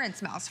cleaner and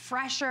smells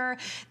fresher.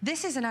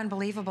 This is an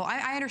unbelievable.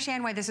 I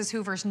understand why this is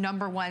Hoover's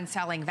 #1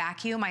 selling vacuum.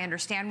 I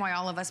understand why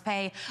all of us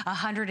pay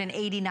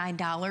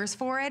 $189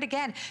 for it.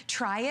 Again,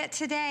 try it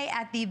today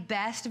at the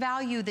best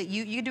value that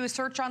you can do a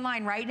search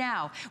online right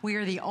now. We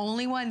are the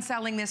only one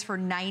selling this for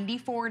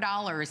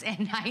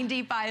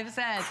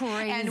 $94.95.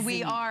 Crazy. And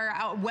we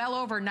are well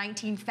over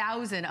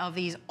 19,000 of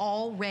these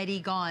already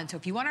gone. So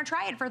if you want to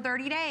try it for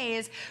 30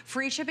 days,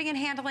 free shipping and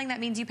handling,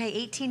 that means you pay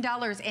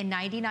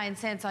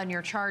 $18.99 on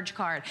your charge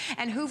card.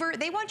 And Hoover,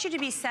 they want you to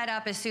be set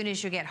up as soon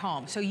as you get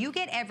home. So you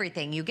get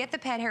everything. You get the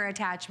pet hair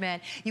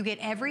attachment, you get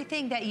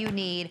everything that you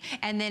need,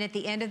 and then at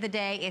the end of the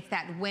day, it's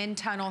that Wind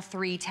Tunnel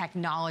 3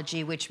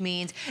 technology, which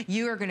means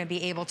you are gonna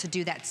be able to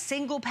do that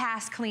single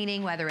pass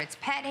cleaning, whether it's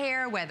pet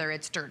hair, whether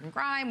it's dirt and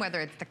grime,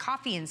 whether it's the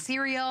coffee and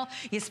cereal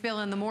you spill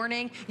in the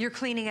morning, you're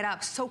cleaning it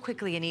up so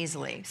quickly and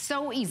easily.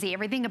 So easy,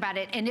 everything about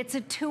it, and it's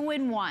a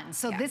 2-in-1.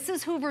 So this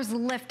is Hoover's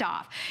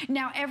liftoff.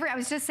 Now, I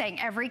was just saying,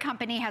 every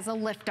company has a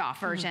liftoff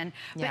version,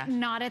 but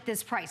not at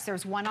this price.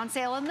 There's one on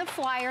sale in the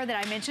flyer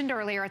that I mentioned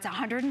earlier. It's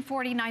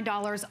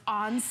 $149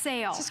 on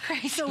sale. This is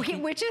crazy. So,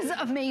 which is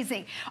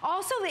amazing.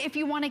 Also, if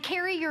you want to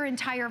carry your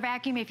entire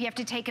vacuum, if you have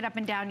to take it up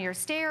and down your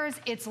stairs,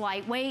 it's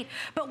lightweight.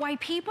 But why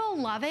people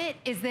love it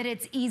is that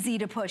it's easy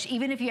to push,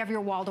 even if you have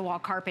your wall-to-wall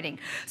carpeting.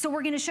 So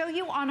we're going to show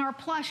you on our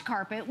plush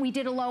carpet. We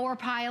did a lower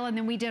pile and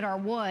then we did our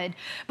wood.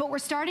 But we're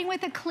starting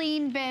with a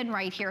clean bin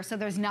right here, so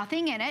there's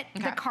nothing in it.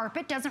 The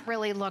carpet doesn't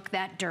really look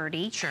that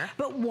dirty.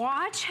 But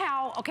watch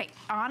how,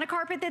 on a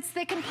carpet that's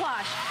thick and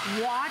plush,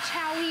 watch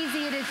how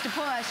easy it is to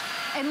push.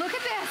 And look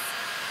at this.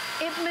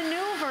 It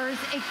maneuvers,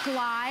 it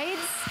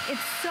glides.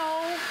 It's so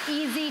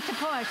easy to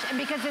push. And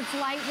because it's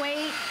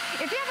lightweight,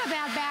 if you have a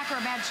bad back or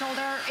a bad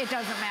shoulder, it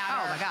doesn't matter.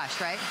 Oh my gosh,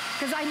 right?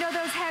 Because I know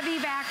those heavy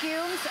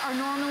vacuums are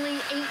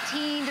normally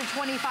 18 to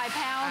 25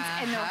 pounds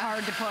and they're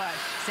hard to push.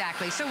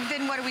 Exactly. So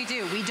then what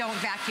do? We don't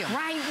vacuum.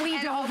 Right,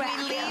 we don't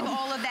vacuum. We leave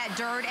all of that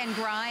dirt and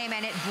grime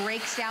and it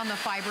breaks down the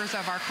fibers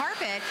of our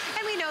carpet.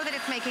 And we know that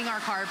it's making our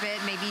carpet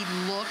maybe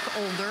look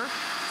older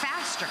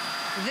faster.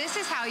 This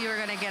is how you're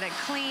gonna get it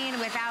clean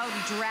without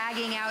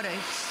dragging out a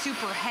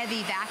super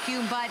heavy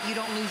vacuum, but you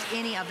don't lose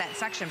any of that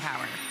suction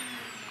power.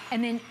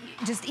 And then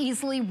just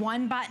easily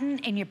one button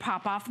and you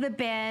pop off the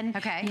bin.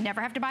 Okay. You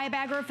never have to buy a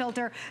bag or a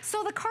filter.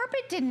 So the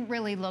carpet didn't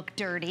really look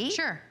dirty.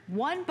 Sure.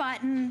 One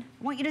button.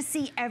 I want you to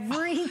see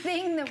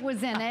everything that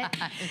was in it.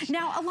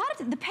 Now, a lot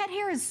of the pet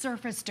hair is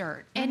surface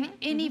dirt, and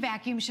any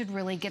vacuum should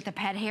really get the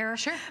pet hair.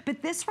 Sure.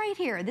 But this right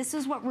here, this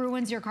is what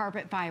ruins your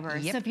carpet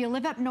fibers. Yep. So if you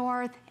live up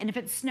north and if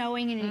it's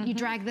snowing and you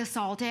drag the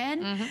salt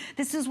in,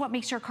 this is what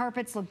makes your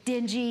carpets look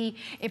dingy.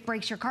 It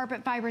breaks your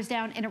carpet fibers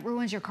down and it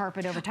ruins your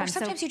carpet over time. Or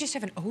sometimes you just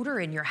have an odor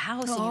in your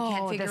house and you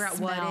can't figure out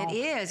what it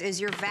is. Is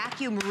your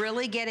vacuum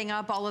really getting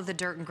up all of the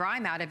dirt and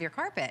grime out of your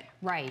carpet?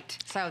 Right.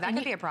 So that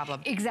could be a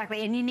problem.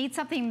 Exactly, and you need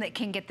something that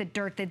can get the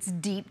dirt that's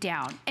deep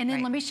down. And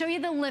then let me show you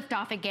the lift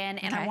off again,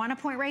 and I want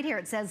to point right here.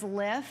 It says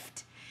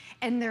lift,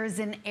 and there's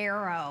an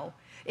arrow.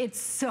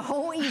 It's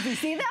so easy.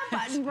 See that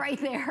button right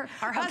there?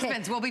 Our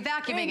husbands will be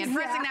vacuuming and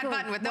pressing that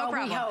button with no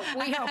problem.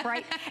 We hope,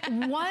 right?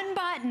 One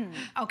button,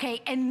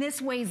 okay, and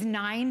this weighs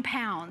 9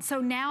 pounds.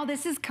 So now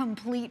this is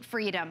complete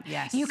freedom.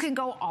 Yes. You can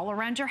go all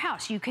around your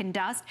house. You can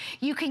dust.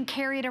 You can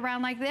carry it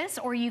around like this,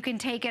 or you can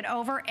take it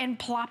over and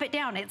plop it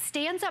down. It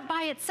stands up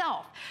by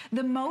itself.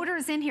 The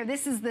motor's in here.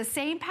 This is the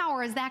same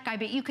power as that guy,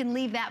 but you can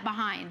leave that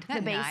behind,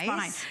 the base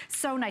behind.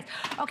 So nice.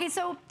 Okay,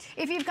 so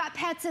if you've got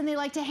pets and they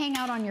like to hang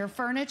out on your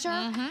furniture,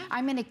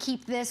 I'm gonna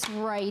keep this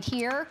right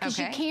here because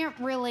you can't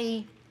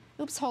really,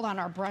 oops, hold on,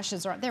 our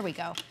brushes are, there we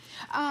go.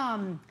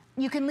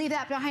 You can leave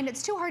that behind.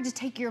 It's too hard to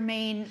take your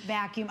main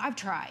vacuum. I've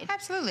tried.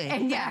 Absolutely.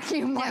 And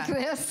vacuum like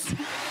this.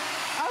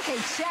 Okay,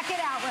 check it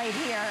out right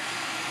here.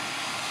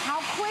 How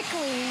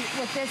quickly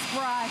with this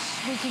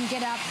brush we can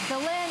get up the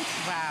lint.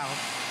 Wow.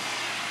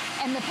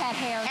 And the pet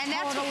hair and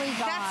totally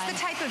gone. That's the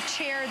type of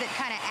chair that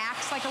kind of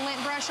acts like a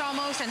lint brush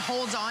almost and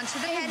holds on to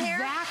the pet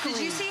hair. Exactly.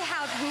 Did you see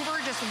how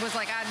Hoover just was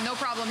like, no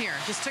problem here.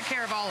 Just took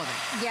care of all of it.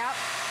 Yep.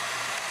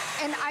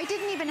 And I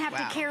didn't even have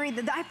to carry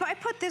I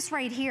put this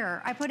right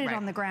here. I put it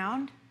on the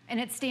ground and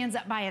it stands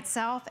up by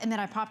itself, and then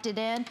I popped it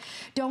in.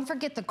 Don't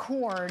forget the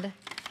cord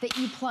that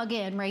you plug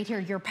in right here,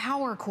 your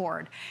power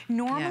cord.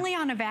 Normally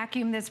on a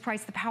vacuum this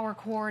price, the power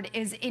cord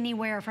is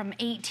anywhere from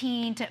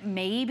 18 to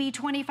maybe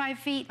 25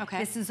 feet. Okay.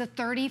 This is a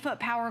 30-foot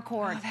power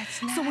cord. Oh,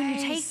 that's nice. So when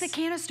you take the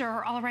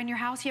canister all around your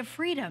house, you have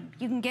freedom.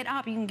 You can get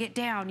up, you can get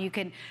down, you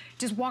can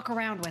just walk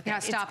around with it. You're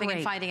not stopping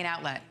and finding an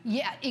outlet.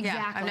 Yeah,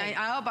 exactly.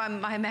 Yeah.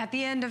 I'm at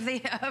the end of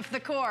the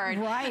cord.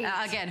 Right.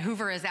 Again,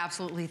 Hoover has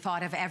absolutely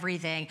thought of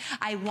everything.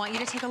 I want you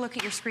to take a look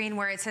at your screen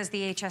where it says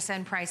the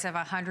HSN price of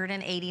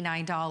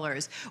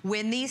 $189.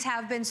 When these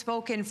have been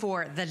spoken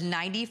for, the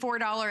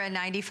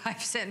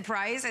 $94.95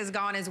 price is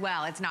gone as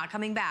well. It's not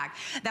coming back.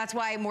 That's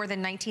why more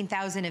than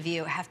 19,000 of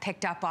you have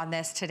picked up on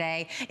this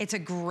today. It's a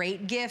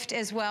great gift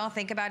as well.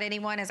 Think about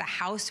anyone as a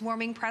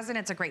housewarming present.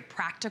 It's a great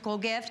practical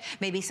gift.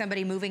 Maybe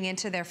somebody moving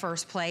into their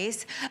first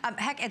place.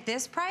 Heck, at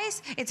this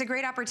price, it's a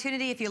great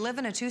opportunity if you live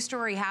in a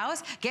 2-story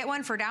house, get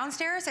one for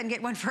downstairs and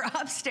get one for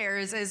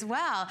upstairs as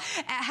well.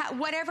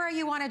 Whatever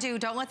you want to do,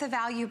 don't let the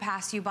value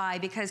pass you by,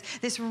 because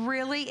this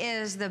really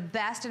is the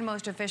best and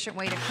most efficient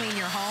way to clean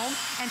your home.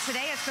 And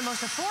today it's the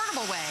most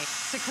affordable way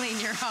to clean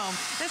your home.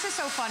 This is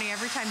so funny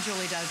every time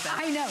Julie does this.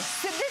 I know.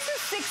 So this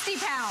is 60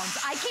 pounds.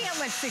 I can't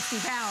lift 60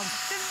 pounds.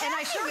 And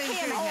I sure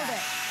can't hold it.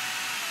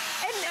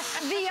 And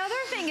the other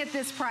thing at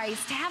this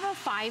price, to have a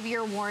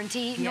 5-year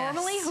warranty,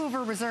 normally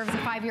Hoover reserves a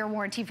 5-year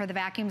warranty for the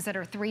vacuums that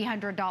are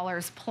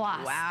 $300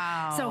 plus.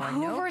 Wow. So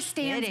Hoover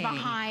stands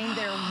behind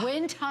their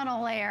wind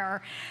tunnel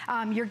air.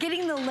 You're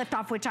getting the lift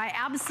off, which I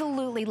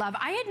absolutely love.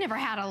 I had never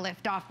had a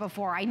lift off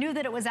before. I knew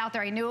that it was out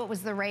there. I knew it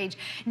was the rage.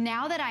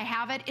 Now that I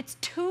have it, it's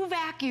 2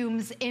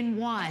 vacuums in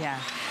one. Yeah.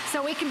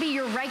 So it can be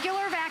your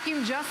regular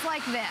vacuum just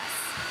like this.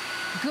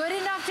 Good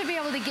enough to be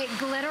able to get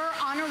glitter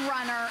on a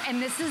runner,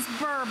 and this is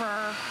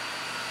Berber.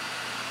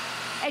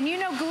 And you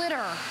know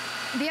glitter.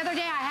 The other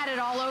day I had it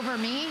all over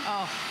me,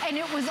 and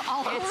it was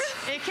all over.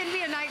 It can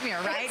be a nightmare,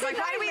 right? It's like,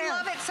 why do we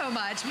love it so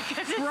much?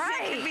 Because it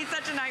can be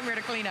such a nightmare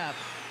to clean up.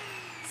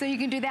 So you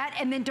can do that,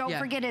 and then don't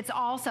forget it's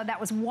also, that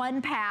was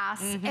one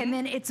pass, and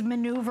then it's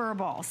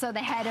maneuverable, so the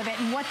head of it.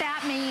 And what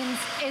that means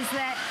is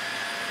that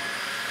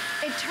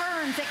it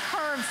turns, it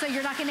curves, so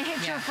you're not gonna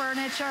hit your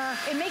furniture.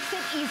 It makes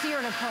it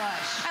easier to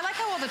push. I like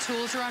how all the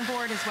tools are on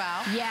board as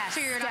well. Yes,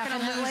 so you're not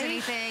gonna lose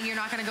anything, you're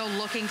not gonna go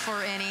looking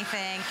for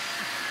anything.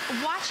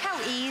 watch how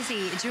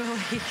easy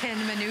Julie can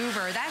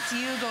maneuver. That's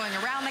you going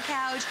around the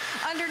couch,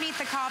 underneath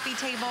the coffee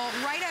table,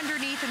 right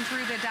underneath and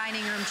through the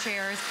dining room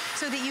chairs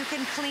so that you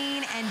can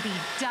clean and be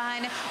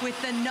done with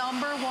the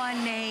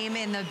 #1 name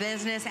in the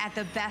business at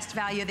the best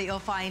value that you'll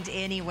find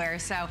anywhere.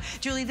 So,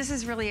 Julie, this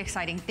is really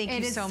exciting. Thank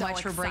you so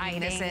much for bringing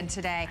this in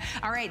today.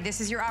 All right, this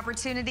is your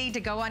opportunity to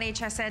go on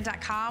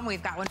hsn.com.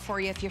 We've got one for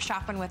you if you're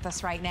shopping with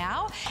us right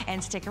now.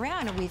 And stick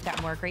around, and we've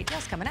got more great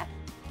deals coming up.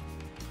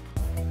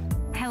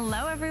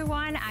 Hello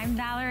everyone, I'm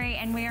Valerie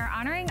and we are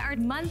honoring our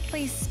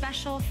monthly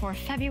special for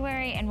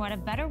February, and what a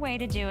better way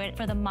to do it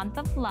for the month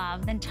of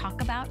love than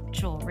talk about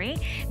jewelry.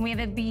 And we have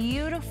a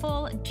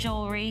beautiful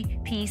jewelry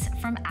piece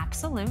from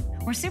Absolute.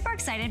 We're super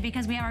excited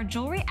because we have our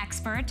jewelry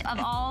expert of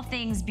all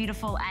things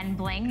beautiful and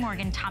bling.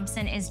 Morgan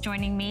Thompson is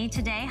joining me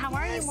today. How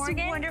are you,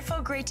 Morgan?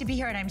 Wonderful, great to be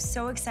here, and I'm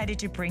so excited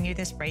to bring you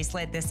this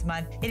bracelet this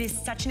month. It is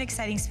such an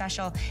exciting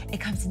special. It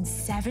comes in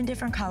 7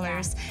 different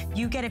colors. Yeah.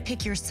 You get to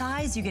pick your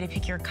size, you get to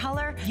pick your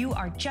color. You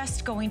are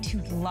just going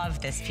to love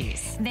this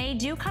piece. They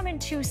do come in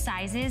 2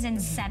 sizes, in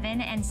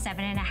 7 and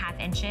 7.5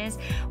 inches.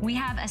 We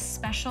have a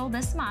special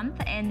this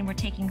month, and we're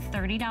taking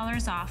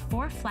 $30 off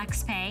for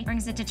FlexPay.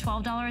 Brings it to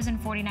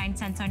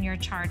 $12.49 on your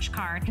charge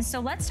card. And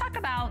so let's talk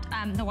about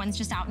the ones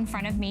just out in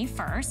front of me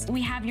first.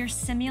 We have your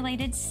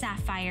simulated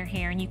sapphire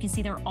here, and you can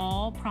see they're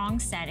all prong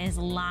set. It is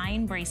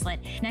line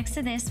bracelet. Next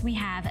to this, we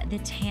have the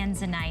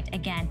tanzanite.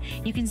 Again,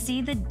 you can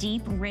see the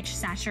deep, rich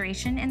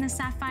saturation in the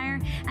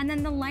sapphire, and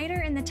then the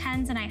lighter in the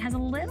tanzanite has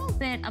a little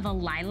bit of a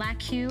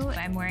lilac hue.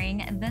 I'm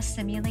wearing the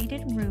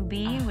simulated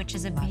ruby, which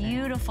is a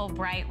beautiful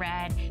bright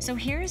red. So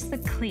here's the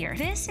clear.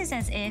 This is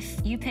as if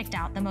you picked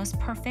out the most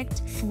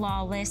perfect,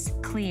 flawless,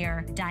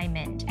 clear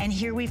diamond. And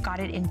here we've got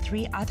it in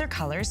 3 other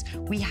colors.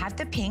 We have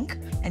the pink,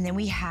 and then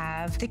we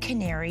have the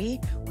canary,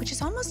 which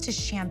is almost a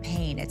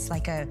champagne. It's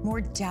like a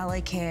more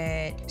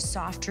delicate,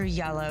 softer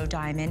yellow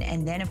diamond.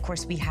 And then of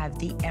course we have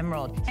the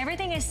emerald.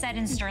 Everything is set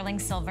in sterling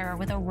silver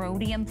with a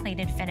rhodium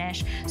plated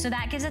finish. So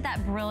that gives it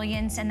that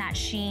brilliance and that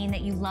sheen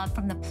that you love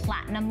from the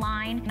platinum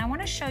line. And I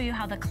want to show you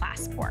how the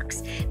clasp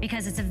works,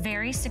 because it's a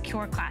very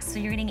secure clasp. So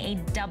you're getting a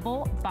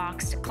double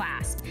boxed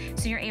clasp.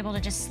 So you're able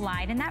to just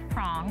slide in that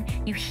prong,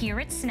 you hear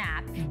it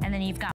snap, and then you've got